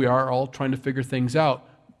true. We are all trying to figure things out,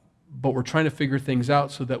 but we're trying to figure things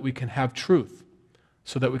out so that we can have truth,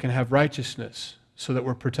 so that we can have righteousness, so that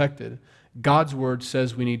we're protected. God's word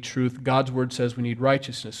says we need truth. God's word says we need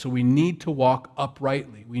righteousness. So we need to walk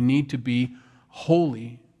uprightly. We need to be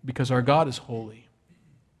holy because our God is holy.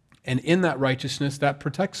 And in that righteousness, that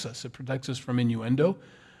protects us. It protects us from innuendo.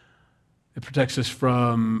 It protects us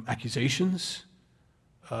from accusations,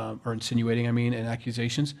 or insinuating, and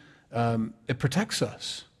accusations. It protects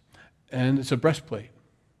us. And it's a breastplate.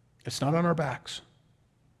 It's not on our backs.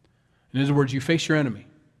 In other words, you face your enemy.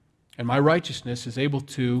 And my righteousness is able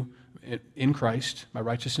to, in Christ, my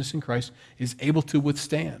righteousness in Christ, is able to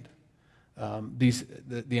withstand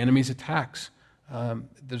the enemy's attacks.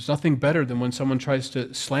 There's nothing better than when someone tries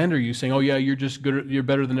to slander you, saying, "Oh yeah, you're just good, you're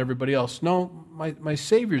better than everybody else." No, my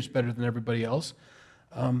Savior's better than everybody else,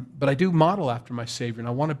 but I do model after my Savior, and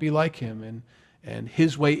I want to be like Him, and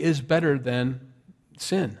His way is better than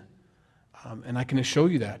sin, and I can show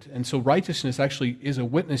you that. And so righteousness actually is a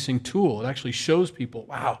witnessing tool. It actually shows people,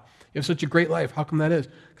 "Wow, you have such a great life. How come that is?"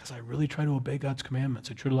 Because I really try to obey God's commandments.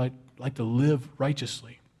 I try to like to live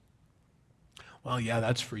righteously. Well, yeah,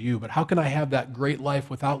 that's for you, but how can I have that great life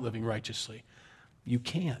without living righteously? You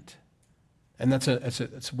can't. And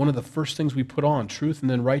that's one of the first things we put on, truth and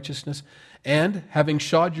then righteousness. And having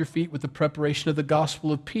shod your feet with the preparation of the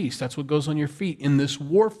gospel of peace. That's what goes on your feet in this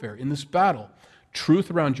warfare, in this battle. Truth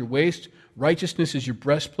around your waist. Righteousness is your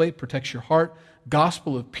breastplate, protects your heart.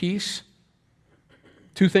 Gospel of peace.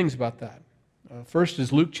 Two things about that. First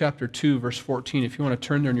is Luke chapter 2, verse 14. If you want to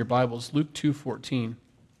turn there in your Bibles, Luke 2:14.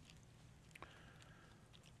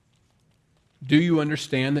 Do you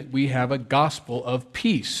understand that we have a gospel of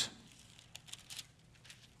peace?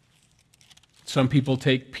 Some people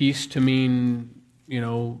take peace to mean,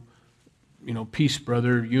 peace,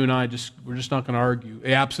 brother. You and I we're just not going to argue.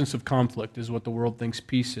 The absence of conflict is what the world thinks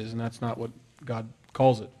peace is, and that's not what God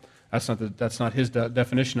calls it. That's not His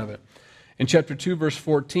definition of it. In chapter 2, verse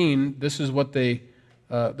 14, this is what they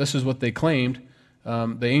claimed.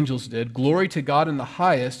 The angels did. Glory to God in the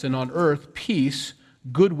highest, and on earth peace,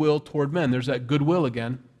 goodwill toward men. There's that goodwill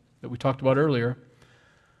again that we talked about earlier.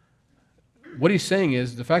 What he's saying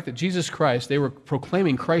is the fact that Jesus Christ, they were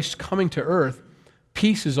proclaiming Christ coming to earth,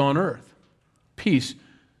 peace is on earth. Peace.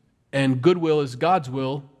 And goodwill is God's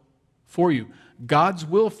will for you. God's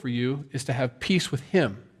will for you is to have peace with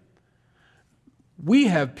Him. We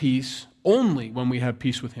have peace only when we have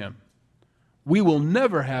peace with Him. We will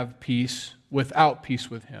never have peace without peace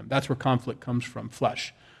with Him. That's where conflict comes from,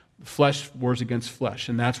 flesh. Flesh wars against flesh,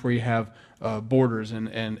 and that's where you have borders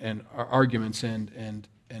and arguments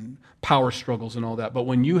and power struggles and all that. But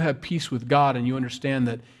when you have peace with God and you understand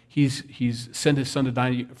that He's sent His Son to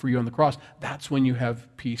die for you on the cross, that's when you have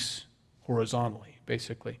peace horizontally,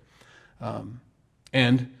 basically.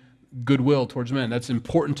 And goodwill towards men. That's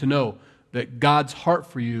important to know that God's heart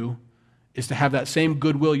for you is to have that same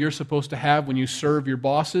goodwill you're supposed to have when you serve your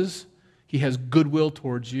bosses. He has goodwill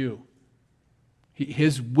towards you.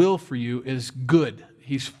 His will for you is good.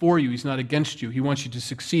 He's for you. He's not against you. He wants you to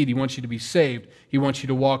succeed. He wants you to be saved. He wants you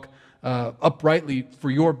to walk uprightly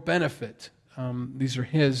for your benefit. These are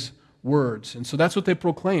His words. And so that's what they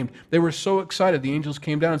proclaimed. They were so excited. The angels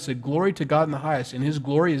came down and said, "Glory to God in the highest, and His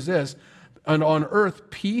glory is this, and on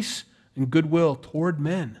earth peace and goodwill toward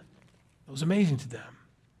men." It was amazing to them.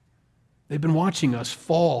 They've been watching us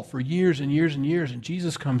fall for years and years and years, and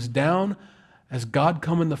Jesus comes down as God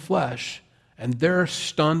come in the flesh, and they're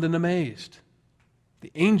stunned and amazed.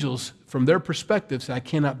 The angels, from their perspective, say, "I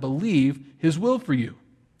cannot believe His will for you.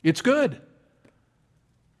 It's good."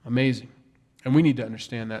 Amazing. And we need to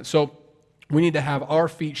understand that. So we need to have our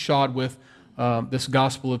feet shod with this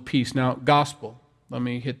gospel of peace. Now, gospel, let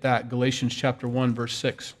me hit that. Galatians chapter 1, verse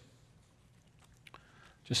 6.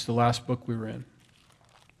 Just the last book we were in.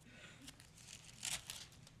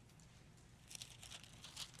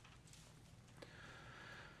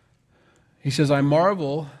 He says, "I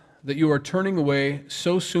marvel that you are turning away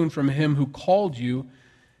so soon from Him who called you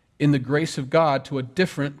in the grace of God to a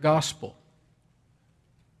different gospel.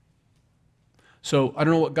 So I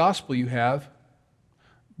don't know what gospel you have,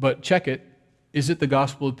 but check it. Is it the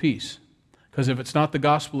gospel of peace? Because if it's not the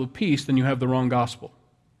gospel of peace, then you have the wrong gospel.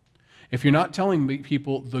 If you're not telling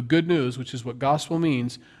people the good news, which is what gospel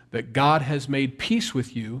means, that God has made peace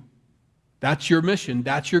with you, that's your mission,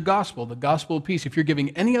 that's your gospel, the gospel of peace. If you're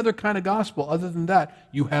giving any other kind of gospel other than that,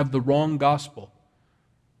 you have the wrong gospel.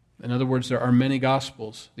 In other words, there are many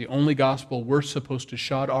gospels. The only gospel we're supposed to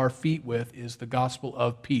shod our feet with is the gospel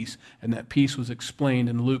of peace. And that peace was explained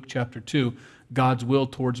in Luke chapter 2. God's will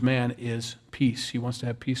towards man is peace. He wants to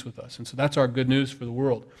have peace with us. And so that's our good news for the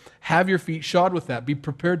world. Have your feet shod with that. Be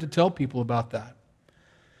prepared to tell people about that.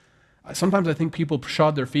 Sometimes I think people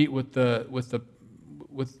shod their feet with the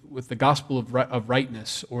gospel of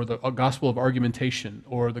rightness, or the gospel of argumentation,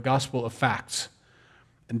 or the gospel of facts.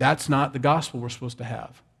 And that's not the gospel we're supposed to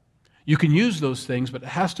have. You can use those things, but it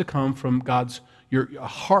has to come from your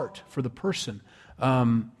heart for the person.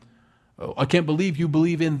 I can't believe you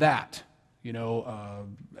believe in that,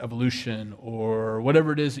 evolution or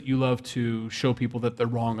whatever it is that you love to show people that they're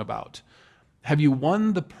wrong about. Have you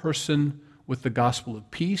won the person with the gospel of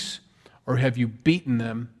peace, or have you beaten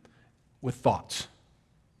them with thoughts?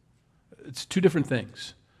 It's two different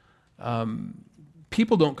things.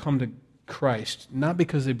 People don't come to Christ not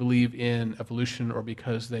because they believe in evolution or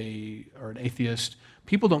because they are an atheist.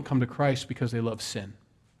 People don't come to Christ because they love sin.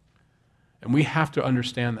 And we have to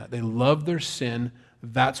understand that. They love their sin.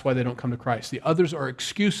 That's why they don't come to Christ. The others are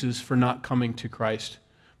excuses for not coming to Christ.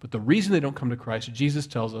 But the reason they don't come to Christ, Jesus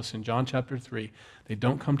tells us in John chapter 3, they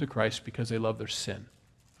don't come to Christ because they love their sin.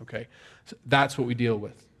 Okay? So that's what we deal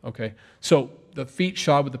with. Okay? So the feet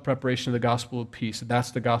shod with the preparation of the gospel of peace,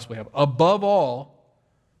 that's the gospel we have. Above all,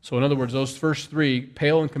 so in other words, those first three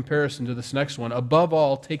pale in comparison to this next one. Above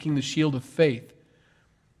all, taking the shield of faith,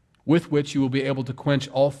 with which you will be able to quench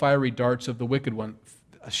all fiery darts of the wicked one.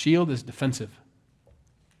 A shield is defensive.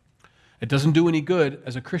 It doesn't do any good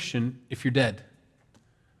as a Christian if you're dead,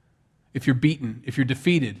 if you're beaten, if you're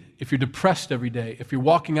defeated, if you're depressed every day, if you're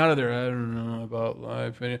walking out of there, I don't know about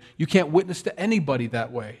life. You can't witness to anybody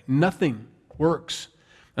that way. Nothing works.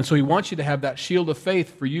 And so he wants you to have that shield of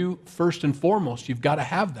faith for you first and foremost. You've got to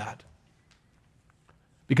have that.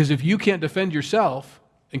 Because if you can't defend yourself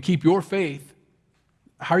and keep your faith,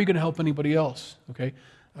 how are you going to help anybody else? Okay,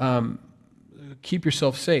 keep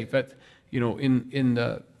yourself safe. In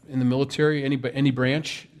the military, any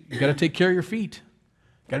branch, you got to take care of your feet.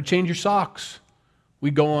 Got to change your socks. We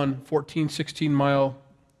go on 14, 16-mile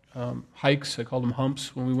hikes. I called them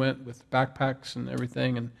humps when we went with backpacks and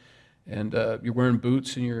everything, and you're wearing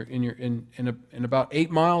boots, and you're in about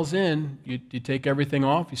 8 miles in, you take everything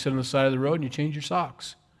off, you sit on the side of the road, and you change your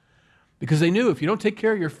socks. Because they knew if you don't take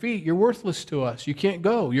care of your feet, you're worthless to us. You can't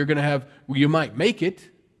go. You might make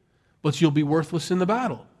it, but you'll be worthless in the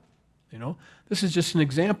battle. This is just an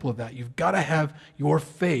example of that. You've got to have your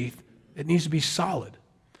faith. It needs to be solid.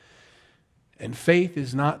 And faith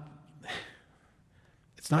is not,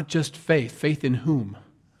 it's not just faith. Faith in whom?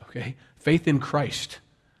 Okay? Faith in Christ.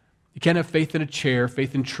 You can't have faith in a chair,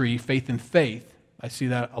 faith in a tree, faith in faith. I see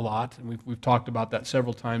that a lot, and we've talked about that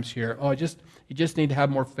several times here. You just need to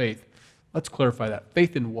have more faith. Let's clarify that.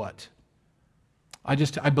 Faith in what? I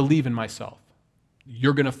believe in myself.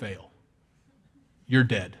 You're going to fail. You're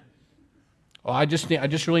dead. I just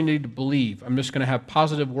really need to believe. I'm just going to have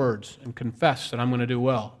positive words and confess that I'm going to do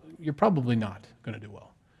well. You're probably not going to do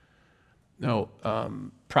well. No,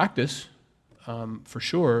 practice. For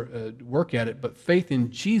sure, work at it, but faith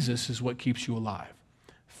in Jesus is what keeps you alive.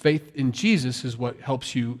 Faith in Jesus is what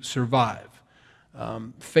helps you survive.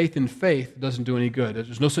 Faith in faith doesn't do any good.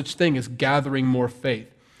 There's no such thing as gathering more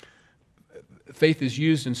faith. Faith is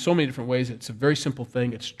used in so many different ways. It's a very simple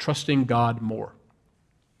thing. It's trusting God more,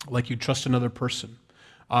 like you trust another person.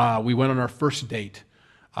 We went on our first date.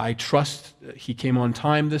 I trust he came on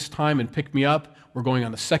time this time and picked me up. We're going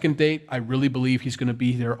on the second date. I really believe he's going to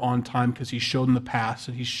be there on time because he's showed in the past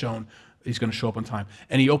that he's shown he's going to show up on time.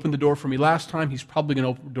 And he opened the door for me last time. He's probably going to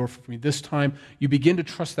open the door for me this time. You begin to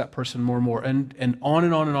trust that person more and more. And on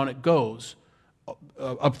and on and on it goes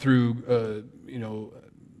up through,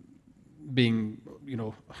 being,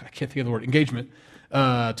 I can't think of the word, engagement,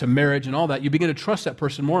 to marriage and all that. You begin to trust that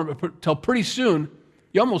person more until pretty soon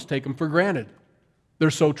you almost take them for granted.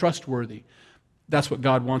 They're so trustworthy. That's what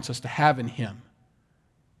God wants us to have in him.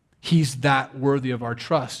 He's that worthy of our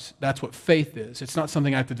trust. That's what faith is. It's not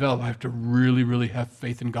something I have to develop. I have to really, really have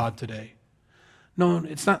faith in God today. No,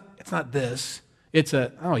 it's not this.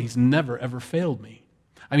 He's never, ever failed me.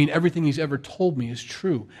 I mean, everything he's ever told me is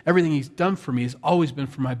true. Everything he's done for me has always been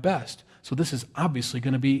for my best. So this is obviously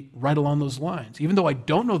going to be right along those lines. Even though I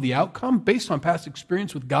don't know the outcome, based on past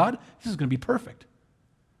experience with God, this is going to be perfect.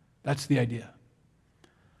 That's the idea.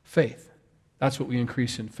 Faith. That's what we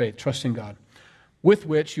increase in faith, trusting God, with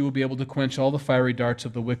which you will be able to quench all the fiery darts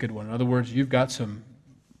of the wicked one. In other words, you've got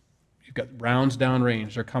rounds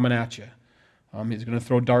downrange. They're coming at you. He's going to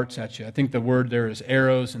throw darts at you. I think the word there is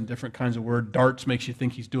arrows and different kinds of word. Darts makes you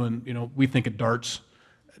think he's doing, we think of darts.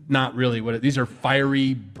 Not really. These are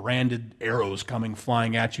fiery, branded arrows coming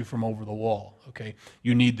flying at you from over the wall. Okay,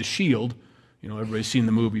 you need the shield. Everybody's seen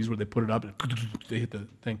the movies where they put it up and they hit the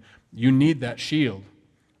thing. You need that shield,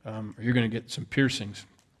 or you're going to get some piercings.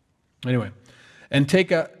 Anyway, and take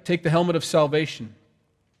the helmet of salvation.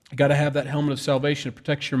 You got to have that helmet of salvation. It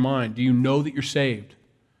protects your mind. Do you know that you're saved?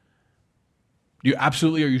 Are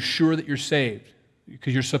you sure that you're saved?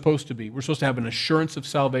 Because you're supposed to be. We're supposed to have an assurance of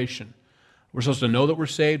salvation. We're supposed to know that we're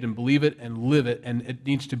saved and believe it and live it, and it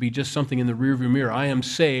needs to be just something in the rearview mirror. I am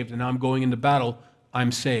saved, and now I'm going into battle.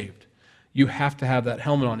 I'm saved. You have to have that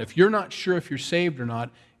helmet on. If you're not sure if you're saved or not,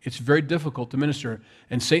 it's very difficult to minister.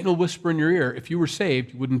 And Satan will whisper in your ear, if you were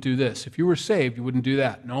saved, you wouldn't do this. If you were saved, you wouldn't do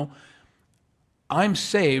that. No. I'm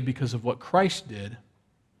saved because of what Christ did,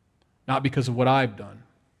 not because of what I've done.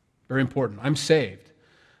 Very important. I'm saved.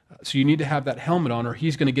 So you need to have that helmet on, or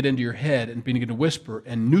he's going to get into your head and begin to whisper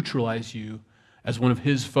and neutralize you as one of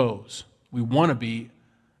his foes. We want to be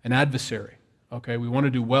an adversary. Okay, we want to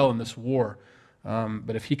do well in this war.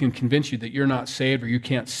 But if he can convince you that you're not saved, or you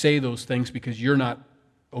can't say those things because you're not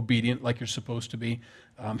obedient like you're supposed to be,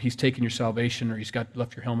 he's taken your salvation, or he's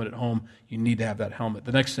left your helmet at home. You need to have that helmet.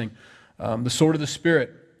 The next thing, the sword of the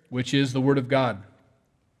Spirit, which is the Word of God.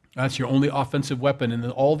 That's your only offensive weapon. And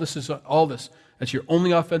all this. That's your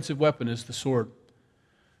only offensive weapon is the sword.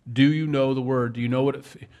 Do you know the Word? Do you know what it...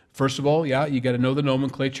 First of all, you got to know the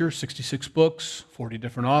nomenclature. 66 books, 40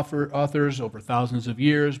 different authors, over thousands of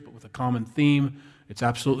years, but with a common theme. It's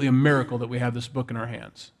absolutely a miracle that we have this book in our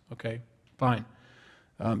hands. Okay, fine.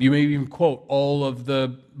 You may even quote all of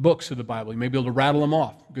the books of the Bible. You may be able to rattle them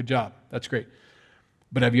off. Good job. That's great.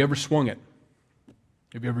 But have you ever swung it?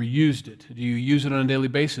 Have you ever used it? Do you use it on a daily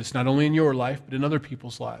basis, not only in your life, but in other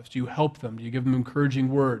people's lives? Do you help them? Do you give them encouraging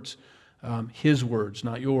words? His words,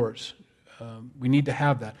 not yours. We need to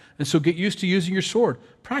have that. And so get used to using your sword.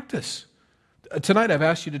 Practice. Tonight I've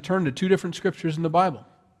asked you to turn to 2 different scriptures in the Bible.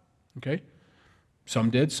 Okay? Some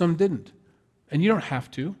did, some didn't. And you don't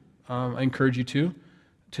have to. I encourage you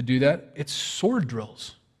to do that. It's sword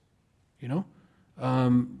drills.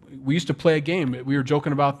 We used to play a game. We were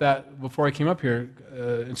joking about that before I came up here.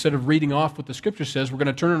 Instead of reading off what the Scripture says, we're going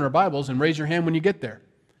to turn in our Bibles and raise your hand when you get there.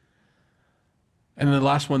 And then the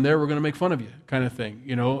last one there, we're going to make fun of you, kind of thing.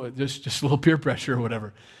 Just a little peer pressure or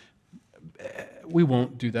whatever. We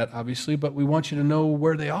won't do that, obviously, but we want you to know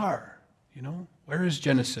where they are. Where is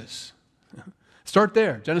Genesis? Start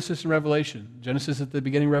there, Genesis and Revelation. Genesis at the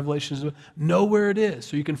beginning, Revelation. Know where it is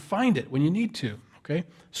so you can find it when you need to. Okay?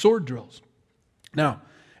 Sword drills. Now,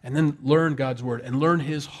 and then learn God's Word and learn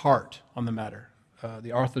His heart on the matter,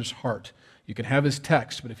 the author's heart. You can have his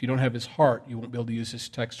text, but if you don't have his heart, you won't be able to use his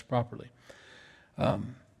text properly.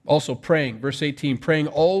 Also praying, verse 18, praying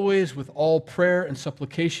always with all prayer and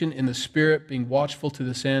supplication in the Spirit, being watchful to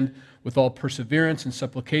this end with all perseverance and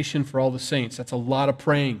supplication for all the saints. That's a lot of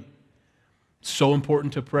praying. It's so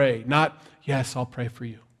important to pray. Not, yes, I'll pray for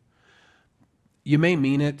you. You may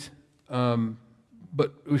mean it,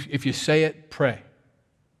 but if you say it, pray.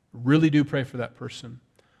 Really do pray for that person.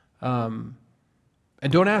 And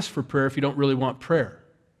don't ask for prayer if you don't really want prayer.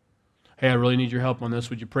 Hey, I really need your help on this.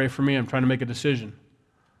 Would you pray for me? I'm trying to make a decision.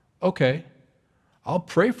 Okay, I'll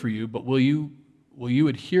pray for you, but will you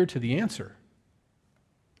adhere to the answer?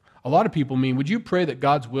 A lot of people mean, would you pray that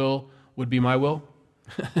God's will would be my will?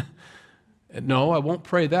 No, I won't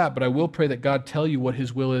pray that, but I will pray that God tell you what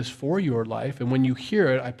His will is for your life, and when you hear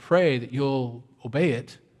it, I pray that you'll obey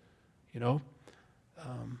it,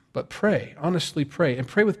 But pray, honestly pray, and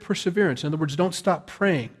pray with perseverance. In other words, don't stop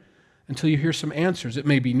praying until you hear some answers. It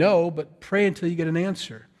may be no, but pray until you get an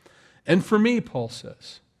answer. And for me, Paul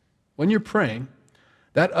says, when you're praying,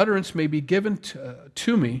 that utterance may be given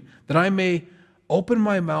to me, that I may open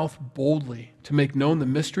my mouth boldly to make known the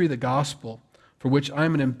mystery of the gospel, for which I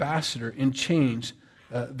am an ambassador in chains,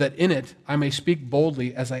 that in it I may speak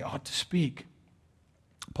boldly as I ought to speak.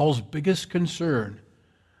 Paul's biggest concern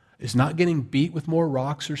is not getting beat with more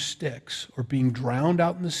rocks or sticks or being drowned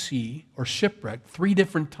out in the sea or shipwrecked. 3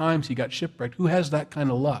 different times he got shipwrecked. Who has that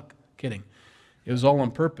kind of luck? Kidding. It was all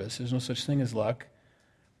on purpose. There's no such thing as luck.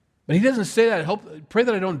 But he doesn't say that. Pray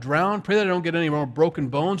that I don't drown. Pray that I don't get any more broken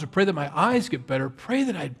bones. Or pray that my eyes get better. Pray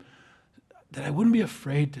that that I wouldn't be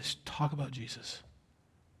afraid to talk about Jesus.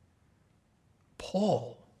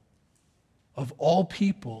 Paul, of all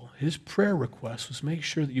people, his prayer request was, make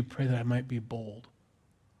sure that you pray that I might be bold.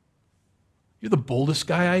 You're the boldest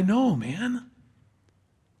guy I know, man.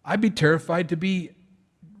 I'd be terrified to be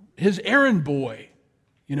his errand boy,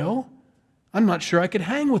 you know? I'm not sure I could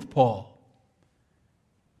hang with Paul.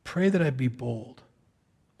 Pray that I'd be bold.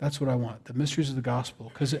 That's what I want, the mysteries of the gospel.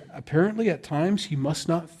 Because apparently at times he must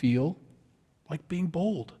not feel like being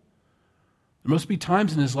bold. There must be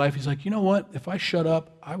times in his life he's like, you know what? If I shut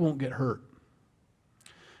up, I won't get hurt.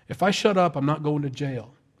 If I shut up, I'm not going to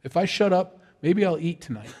jail. If I shut up, maybe I'll eat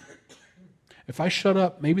tonight. If I shut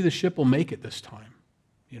up, maybe the ship will make it this time.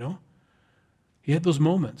 You know? He had those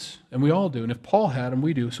moments, and we all do. And if Paul had them,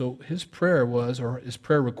 we do. So his prayer was, or his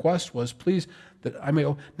prayer request was, please, that I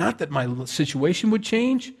may, not that my situation would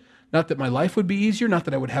change, not that my life would be easier, not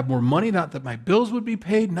that I would have more money, not that my bills would be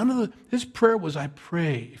paid. His prayer was, I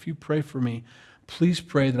pray, if you pray for me, please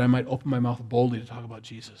pray that I might open my mouth boldly to talk about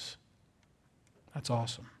Jesus. That's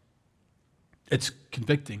awesome. It's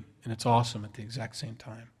convicting, and it's awesome at the exact same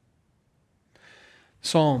time.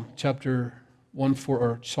 Psalm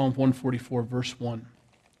 144, verse 1.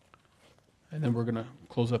 And then we're going to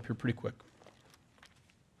close up here pretty quick.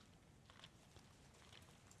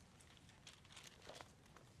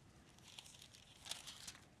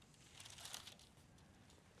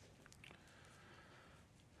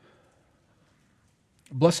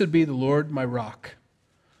 Blessed be the Lord, my rock,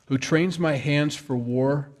 who trains my hands for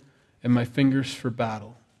war and my fingers for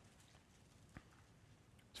battle.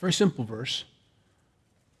 It's a very simple verse.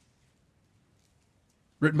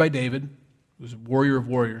 Written by David, who was a warrior of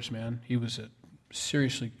warriors, man. He was a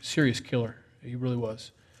serious killer. He really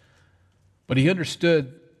was. But he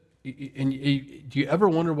understood, and do you ever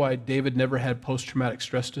wonder why David never had post-traumatic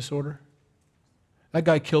stress disorder? That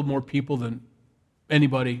guy killed more people than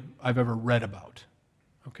anybody I've ever read about.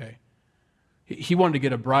 Okay. He wanted to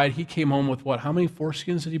get a bride. He came home with what? How many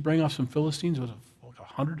foreskins did he bring off some Philistines? Was it like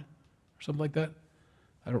 100 or something like that?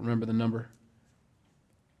 I don't remember the number.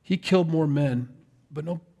 He killed more men, but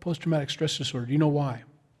no post-traumatic stress disorder. Do you know why?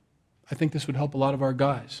 I think this would help a lot of our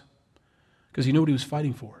guys. Because he knew what he was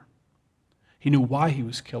fighting for. He knew why he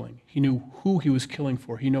was killing. He knew who he was killing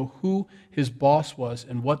for. He knew who his boss was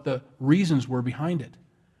and what the reasons were behind it.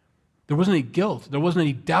 There wasn't any guilt. There wasn't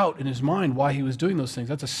any doubt in his mind why he was doing those things.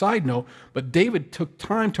 That's a side note. But David took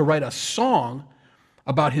time to write a song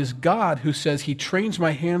about his God who says, he trains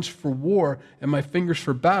my hands for war and my fingers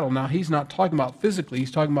for battle. Now, he's not talking about physically.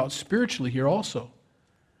 He's talking about spiritually here also.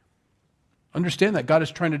 Understand that God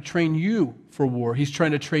is trying to train you for war. He's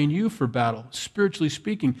trying to train you for battle, spiritually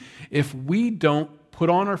speaking. If we don't put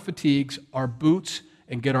on our fatigues, our boots,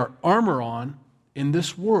 and get our armor on in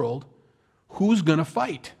this world, who's going to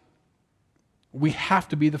fight? We have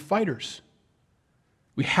to be the fighters.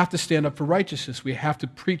 We have to stand up for righteousness. We have to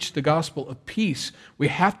preach the gospel of peace. We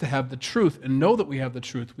have to have the truth and know that we have the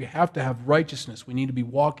truth. We have to have righteousness. We need to be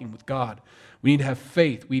walking with God. We need to have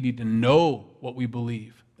faith. We need to know what we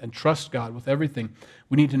believe and trust God with everything.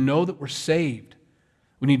 We need to know that we're saved.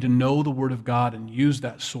 We need to know the Word of God and use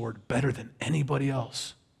that sword better than anybody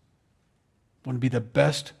else. We want to be the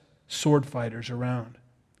best sword fighters around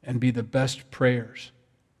and be the best prayers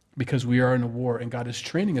because we are in a war and God is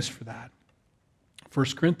training us for that. 1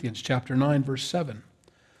 Corinthians chapter 9, verse 7.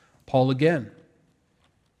 Paul again.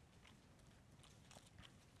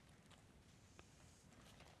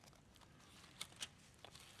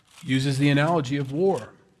 Uses the analogy of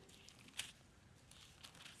war.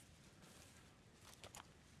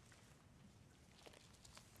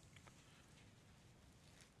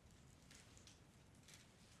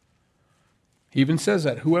 He even says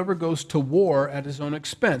that whoever goes to war at his own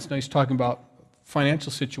expense. Now he's talking about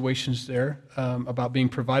financial situations there, about being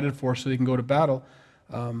provided for so they can go to battle.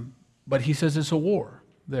 But he says it's a war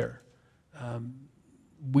there.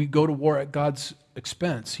 We go to war at God's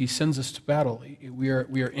expense. He sends us to battle. We are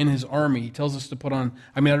in his army. He tells us to put on,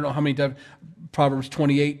 I don't know how many, Proverbs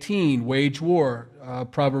 20:18, wage war.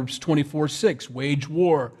 Proverbs 24:6, wage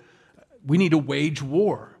war. We need to wage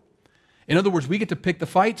war. In other words, we get to pick the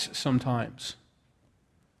fights sometimes.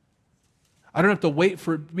 I don't have to wait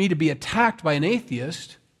for me to be attacked by an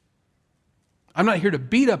atheist. I'm not here to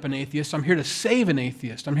beat up an atheist. I'm here to save an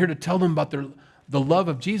atheist. I'm here to tell them about the love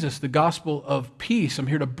of Jesus, the gospel of peace. I'm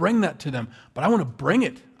here to bring that to them. But I want to bring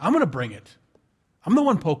it. I'm going to bring it. I'm the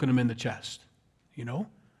one poking them in the chest. You know?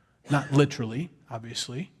 Not literally,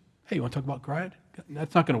 obviously. Hey, you want to talk about pride?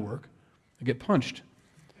 That's not going to work. I get punched.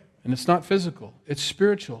 And it's not physical. It's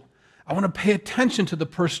spiritual. I want to pay attention to the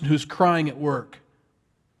person who's crying at work.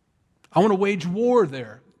 I want to wage war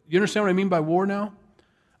there. You understand what I mean by war now?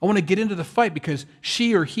 I want to get into the fight because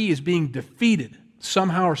she or he is being defeated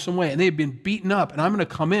somehow or some way, and they've been beaten up, and I'm going to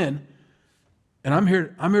come in, and I'm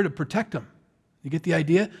here to protect them. You get the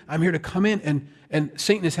idea? I'm here to come in, and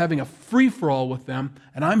Satan is having a free-for-all with them,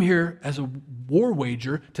 and I'm here as a war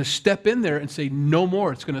wager to step in there and say, no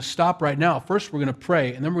more. It's going to stop right now. First, we're going to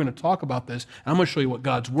pray, and then we're going to talk about this, and I'm going to show you what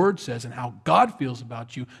God's Word says and how God feels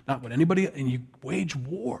about you, not what anybody, and you wage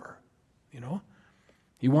war, you know?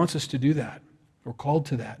 He wants us to do that. We're called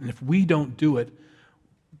to that. And if we don't do it,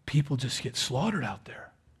 people just get slaughtered out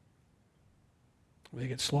there. They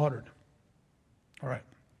get slaughtered. All right.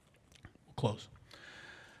 We'll close.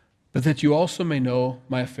 But that you also may know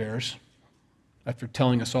my affairs, after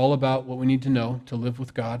telling us all about what we need to know to live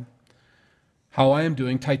with God, how I am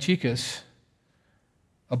doing, Tychicus,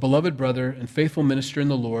 a beloved brother and faithful minister in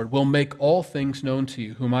the Lord, will make all things known to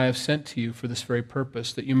you, whom I have sent to you for this very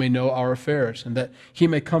purpose, that you may know our affairs, and that he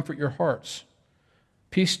may comfort your hearts.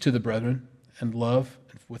 Peace to the brethren, and love,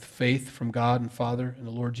 with faith from God and Father and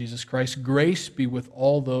the Lord Jesus Christ. Grace be with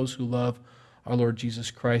all those who love our Lord Jesus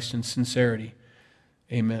Christ in sincerity.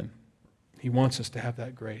 Amen. He wants us to have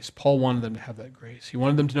that grace. Paul wanted them to have that grace. He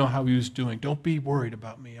wanted them to know how he was doing. Don't be worried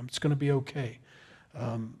about me. It's going to be okay.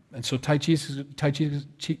 And so Tychicus is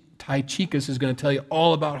going to tell you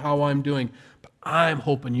all about how I'm doing, but I'm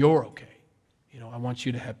hoping you're okay. You know, I want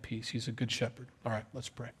you to have peace. He's a good shepherd. All right, let's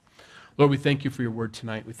pray. Lord, we thank you for your word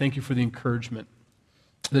tonight. We thank you for the encouragement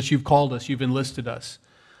that you've called us, you've enlisted us,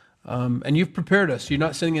 and you've prepared us. You're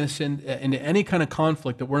not sending us into any kind of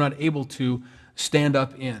conflict that we're not able to stand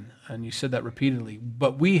up in. And you said that repeatedly.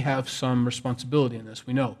 But we have some responsibility in this.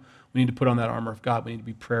 We know we need to put on that armor of God. We need to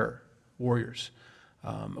be prayer warriors.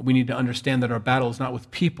 We need to understand that our battle is not with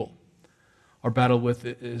people. Our battle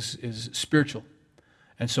is spiritual.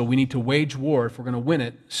 And so we need to wage war, if we're going to win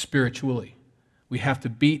it, spiritually. We have to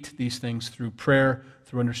beat these things through prayer,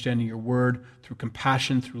 through understanding your word, through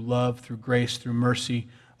compassion, through love, through grace, through mercy.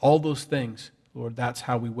 All those things, Lord, that's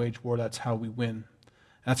how we wage war. That's how we win.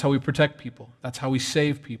 That's how we protect people. That's how we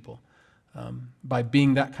save people, by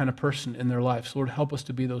being that kind of person in their lives. Lord, help us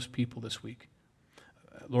to be those people this week.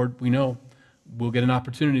 Lord, we know we'll get an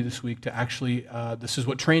opportunity this week to actually, this is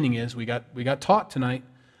what training is. We got taught tonight,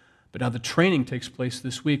 but now the training takes place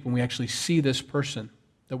this week when we actually see this person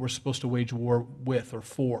that we're supposed to wage war with or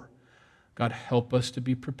for. God, help us to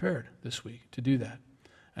be prepared this week to do that.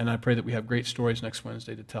 And I pray that we have great stories next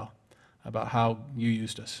Wednesday to tell about how you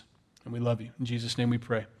used us. And we love you. In Jesus' name we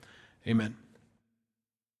pray. Amen.